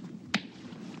you.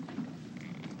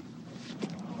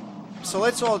 So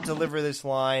let's all deliver this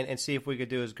line and see if we could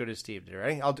do as good as Steve did.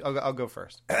 Ready? I'll go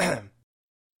first. I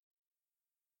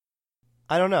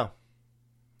don't know.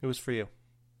 It was for you.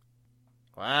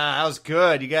 Wow, that was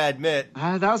good. You gotta admit.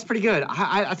 That was pretty good.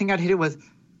 I think I'd hit it with,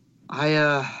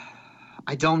 I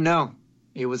don't know.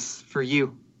 It was for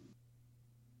you.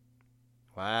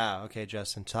 Wow. Okay,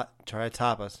 Justin, try to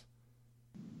top us.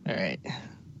 All right.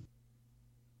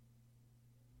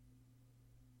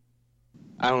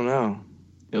 I don't know.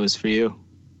 It was for you.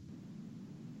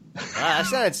 Wow, that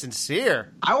sounded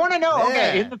sincere. I want to know.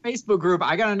 Okay, in the Facebook group,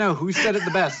 I gotta know who said it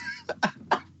the best.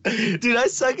 Dude, I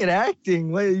suck at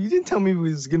acting. Wait, you didn't tell me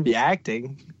we was gonna be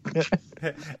acting.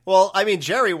 Well, I mean,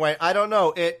 Jerry went, "I don't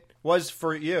know. It was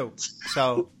for you."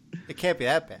 So it can't be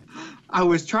that bad. I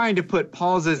was trying to put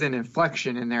pauses and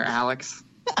inflection in there, Alex.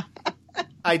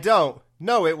 I don't.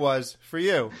 No, it was for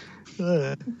you.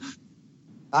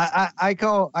 I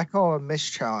call a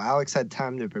mistrial. Alex had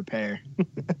time to prepare.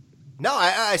 No,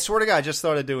 I swear to God, I just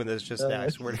started doing this just now. I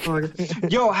swear to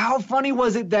God. Yo, how funny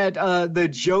was it that the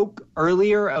joke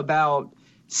earlier about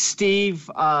Steve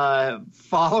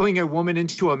following a woman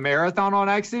into a marathon on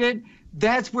accident?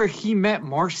 That's where he met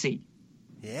Marcy.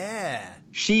 Yeah.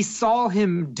 She saw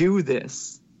him do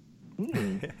this.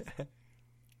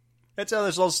 That's how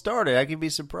this all started. I can be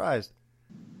surprised.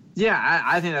 Yeah,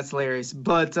 I think that's hilarious.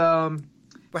 But how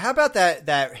about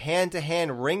that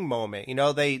hand-to-hand ring moment? You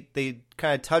know, they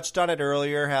kind of touched on it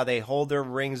earlier, how they hold their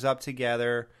rings up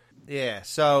together. Yeah,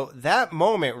 so that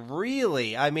moment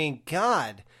really, I mean,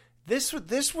 God, this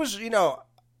was, you know,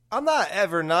 I'm not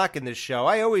ever knocking this show.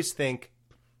 I always think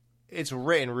it's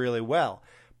written really well.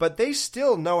 But they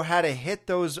still know how to hit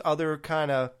those other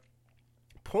kind of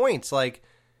points, like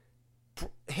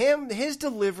his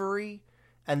delivery,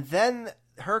 and then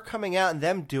her coming out and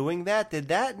them doing that. Did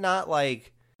that not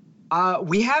like?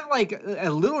 We have like a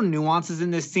little nuances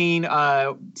in this scene.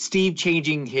 Steve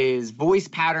changing his voice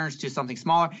patterns to something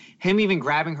smaller. Him even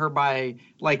grabbing her by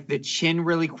like the chin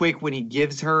really quick when he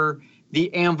gives her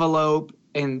the envelope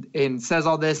and says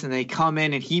all this, and they come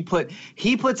in and he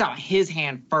puts out his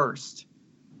hand first.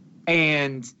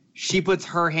 And she puts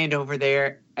her hand over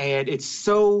there, and it's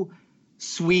so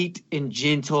sweet and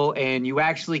gentle, and you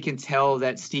actually can tell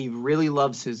that Steve really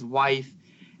loves his wife.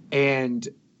 And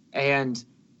then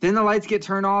the lights get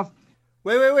turned off.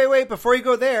 Wait! Before you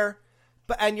go there,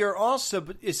 and you're also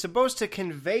is supposed to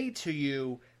convey to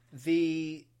you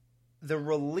the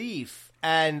relief,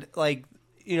 and like,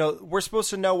 you know, we're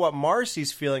supposed to know what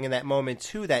Marcy's feeling in that moment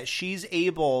too. That she's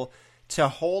able to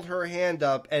hold her hand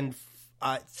up and.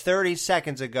 30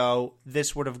 seconds ago,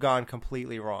 this would have gone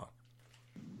completely wrong.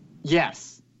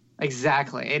 Yes,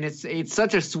 exactly. And it's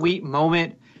such a sweet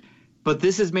moment, but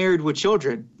this is Married with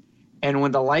Children. And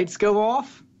when the lights go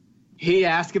off, he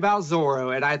asked about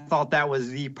Zorro, and I thought that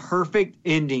was the perfect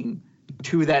ending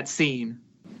to that scene.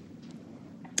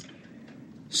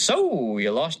 So,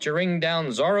 you lost your ring down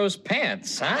Zorro's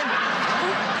pants, huh?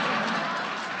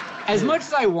 As much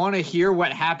as I want to hear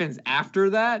what happens after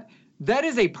that, that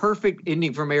is a perfect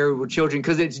ending for Married with Children,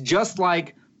 because it's just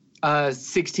like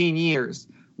 16 Years,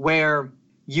 where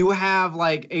you have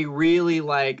like a really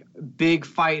like big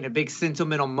fight and a big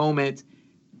sentimental moment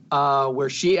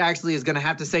where she actually is going to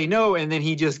have to say no, and then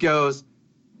he just goes,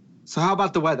 so how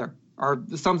about the weather? Or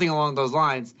something along those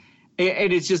lines.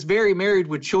 And it's just very Married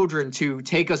with Children to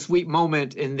take a sweet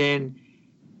moment and then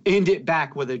end it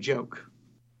back with a joke.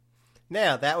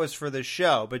 Now, that was for the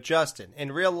show, but Justin,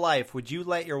 in real life, would you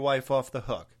let your wife off the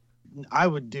hook? I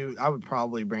would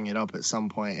probably bring it up at some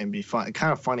point and be fun.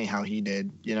 Kind of funny how he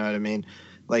did, you know what I mean?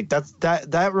 Like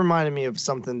that reminded me of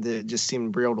something that just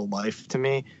seemed real to life to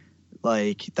me.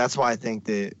 Like that's why I think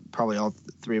that probably all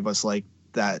three of us like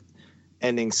that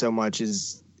ending so much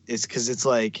is because it's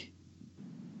like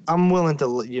I'm willing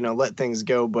to, you know, let things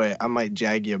go, but I might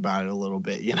jag you about it a little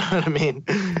bit, you know what I mean?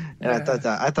 And I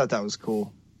thought that was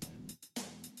cool.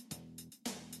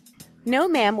 No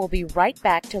Ma'am will be right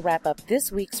back to wrap up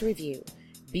this week's review.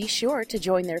 Be sure to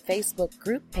join their Facebook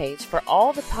group page for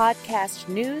all the podcast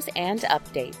news and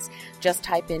updates. Just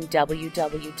type in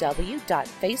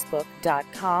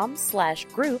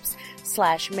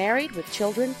www.facebook.com/groups/Married with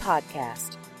Children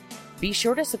podcast. Be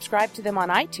sure to subscribe to them on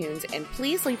iTunes and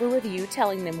please leave a review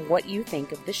telling them what you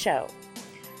think of the show.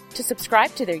 To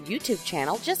subscribe to their YouTube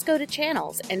channel, just go to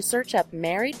channels and search up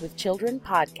Married with Children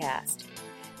podcast.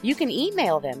 You can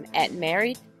email them at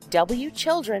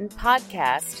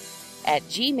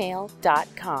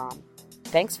marriedwchildrenpodcast@gmail.com.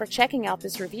 Thanks for checking out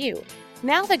this review.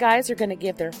 Now the guys are going to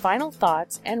give their final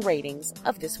thoughts and ratings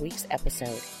of this week's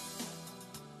episode.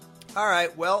 All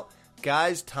right, well,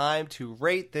 guys, time to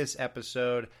rate this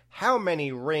episode. How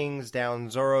many rings down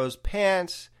Zorro's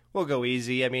pants? We'll go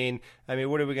easy. I mean,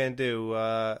 what are we going to do?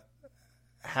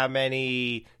 How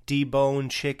many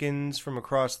deboned chickens from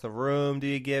across the room do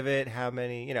you give it? How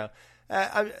many, you know,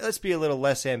 let's be a little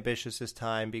less ambitious this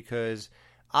time because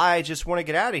I just want to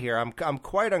get out of here. I'm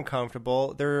quite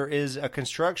uncomfortable. There is a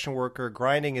construction worker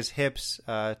grinding his hips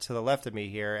to the left of me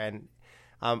here, and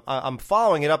I'm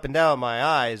following it up and down with my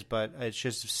eyes, but it's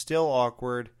just still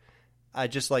awkward.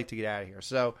 I'd just like to get out of here.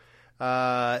 So,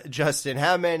 Justin,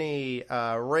 how many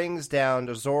rings down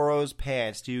to Zorro's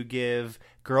pants do you give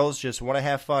Girls Just Want to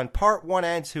Have Fun, Part 1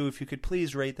 and 2, if you could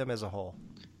please rate them as a whole?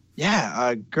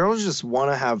 Yeah, Girls Just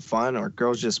Want to Have Fun, or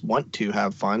Girls Just Want to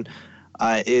Have Fun,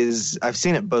 is, I've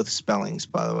seen it both spellings,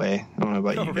 by the way. I don't know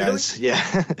about you guys. Really?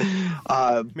 Yeah.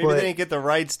 Maybe they didn't get the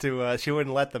rights to, she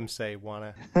wouldn't let them say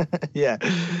wanna. Yeah.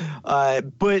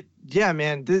 But, yeah,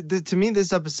 man, to me,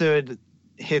 this episode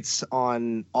hits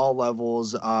on all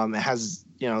levels. It has,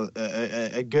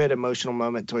 a good emotional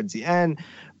moment towards the end,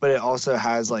 but it also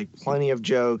has like plenty of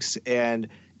jokes, and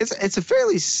it's a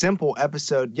fairly simple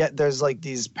episode, yet there's like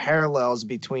these parallels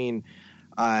between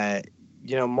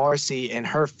Marcy and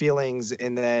her feelings,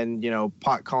 and then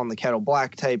pot calling the kettle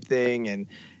black type thing, and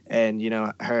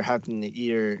her having to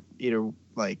eat her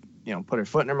like put her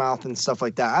foot in her mouth and stuff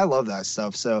like that. I love that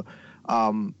stuff. So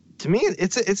to me,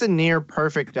 it's a near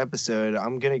perfect episode.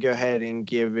 I'm gonna go ahead and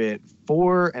give it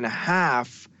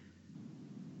 4.5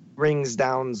 rings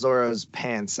down Zorro's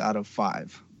pants out of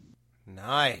 5.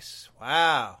 Nice.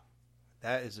 Wow.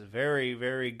 That is a very,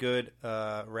 very good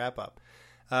wrap up.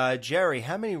 Jerry,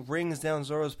 how many rings down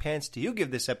Zorro's pants do you give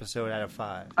this episode out of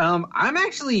 5? I'm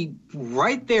actually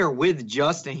right there with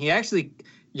Justin. He actually,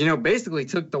 basically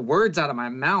took the words out of my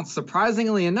mouth.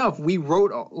 Surprisingly enough, we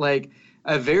wrote like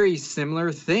a very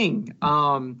similar thing.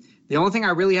 The only thing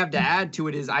I really have to add to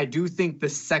it is I do think the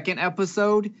second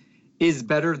episode is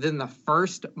better than the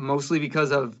first, mostly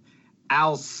because of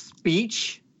Al's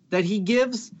speech that he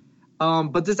gives.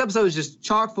 But this episode is just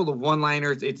chock full of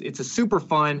one-liners. It's a super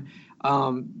fun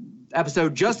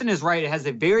episode. Justin is right. It has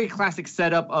a very classic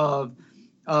setup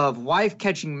of wife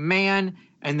catching man,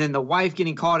 and then the wife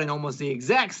getting caught in almost the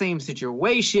exact same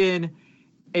situation.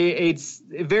 It's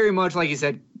very much, like you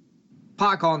said,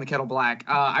 pot calling the kettle black.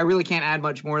 I really can't add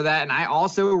much more to that, and I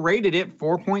also rated it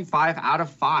 4.5 out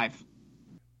of 5.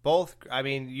 Both, I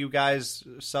mean, you guys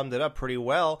summed it up pretty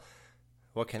well.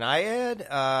 What can I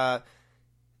add?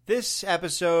 This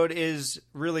episode is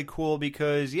really cool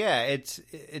because,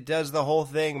 it does the whole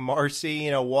thing.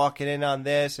 Marcy, walking in on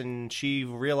this, and she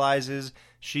realizes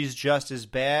she's just as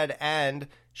bad, and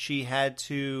she had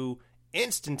to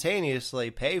instantaneously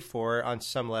pay for it on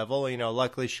some level.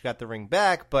 Luckily she got the ring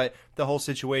back, but the whole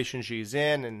situation she's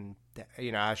in, and,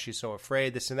 how she's so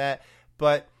afraid, this and that.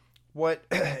 But what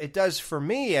it does for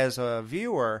me as a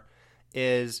viewer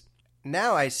is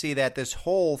now I see that this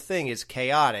whole thing is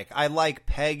chaotic. I like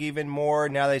Peg even more.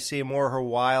 Now they see more her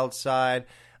wild side.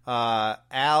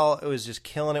 Al was just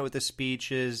killing it with the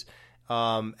speeches.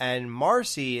 And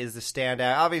Marcy is the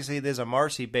standout. Obviously, there's a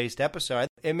Marcy-based episode.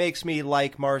 It makes me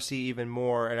like Marcy even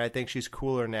more, and I think she's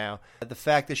cooler now. The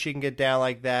fact that she can get down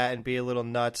like that and be a little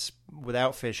nuts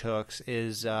without fish hooks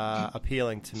is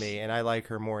appealing to me, and I like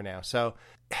her more now. So,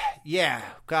 yeah,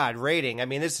 God, rating. I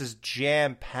mean, this is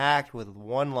jam-packed with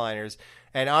one-liners.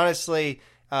 And honestly,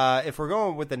 if we're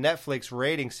going with the Netflix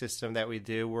rating system that we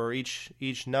do, where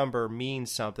each number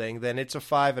means something, then it's a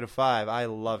 5 out of 5. I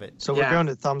love it. So we're going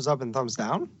to thumbs up and thumbs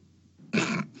down?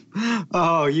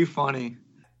 Oh, you funny.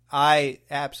 I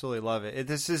absolutely love it.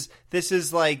 This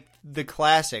is like the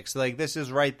classics. Like, this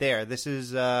is right there. This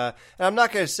is, and I'm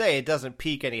not going to say it doesn't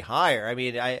peak any higher. I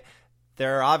mean,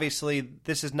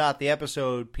 this is not the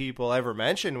episode people ever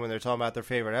mention when they're talking about their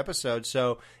favorite episode.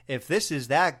 So if this is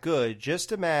that good,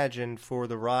 just imagine for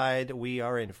the ride we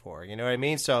are in for. You know what I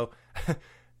mean? So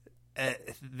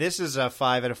this is a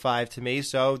 5 out of 5 to me.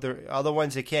 So the other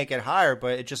ones, it can't get higher,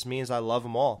 but it just means I love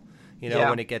them all.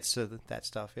 When it gets to that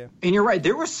stuff, yeah. And you're right.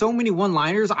 There were so many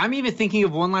one-liners. I'm even thinking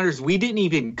of one-liners we didn't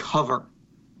even cover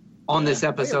on this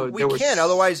episode. We can't.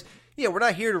 Otherwise, we're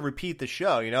not here to repeat the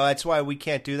show. That's why we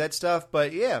can't do that stuff.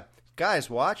 But, yeah, guys,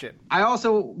 watch it. I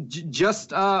also,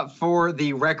 just for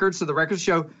the record, so the records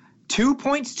show 2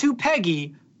 points to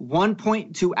Peggy, 1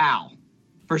 point to Al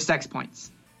for sex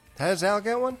points. How does Al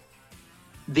get one?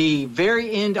 The very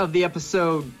end of the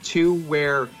episode 2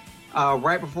 where...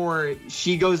 right before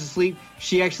she goes to sleep,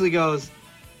 she actually goes,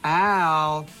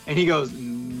 Al, and he goes,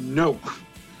 no.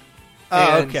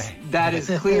 Oh, okay. That is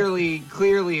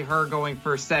clearly her going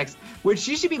for sex, which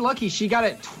she should be lucky. She got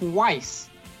it twice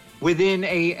within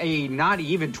a not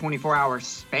even 24-hour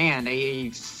span,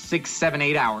 a 6, 7,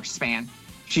 8 hour span.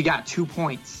 She got 2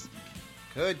 points.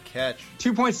 Good catch.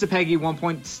 2 points to Peggy, 1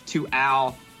 point to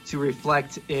Al to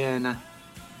reflect in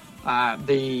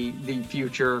the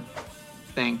future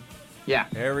thing. Yeah.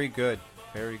 Very good.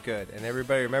 Very good. And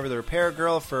everybody remember the Repair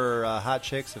Girl for Hot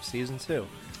Chicks of Season 2.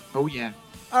 Oh, yeah.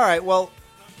 All right. Well,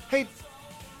 hey,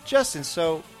 Justin,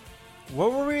 so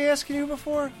what were we asking you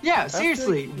before? Yeah,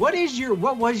 seriously. What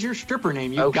was your stripper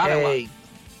name? You got it.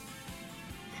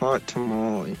 Hot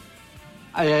Tamale.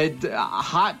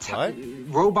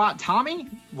 Robot Tommy?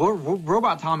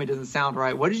 Robot Tommy doesn't sound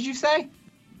right. What did you say?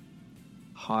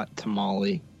 Hot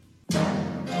Tamale.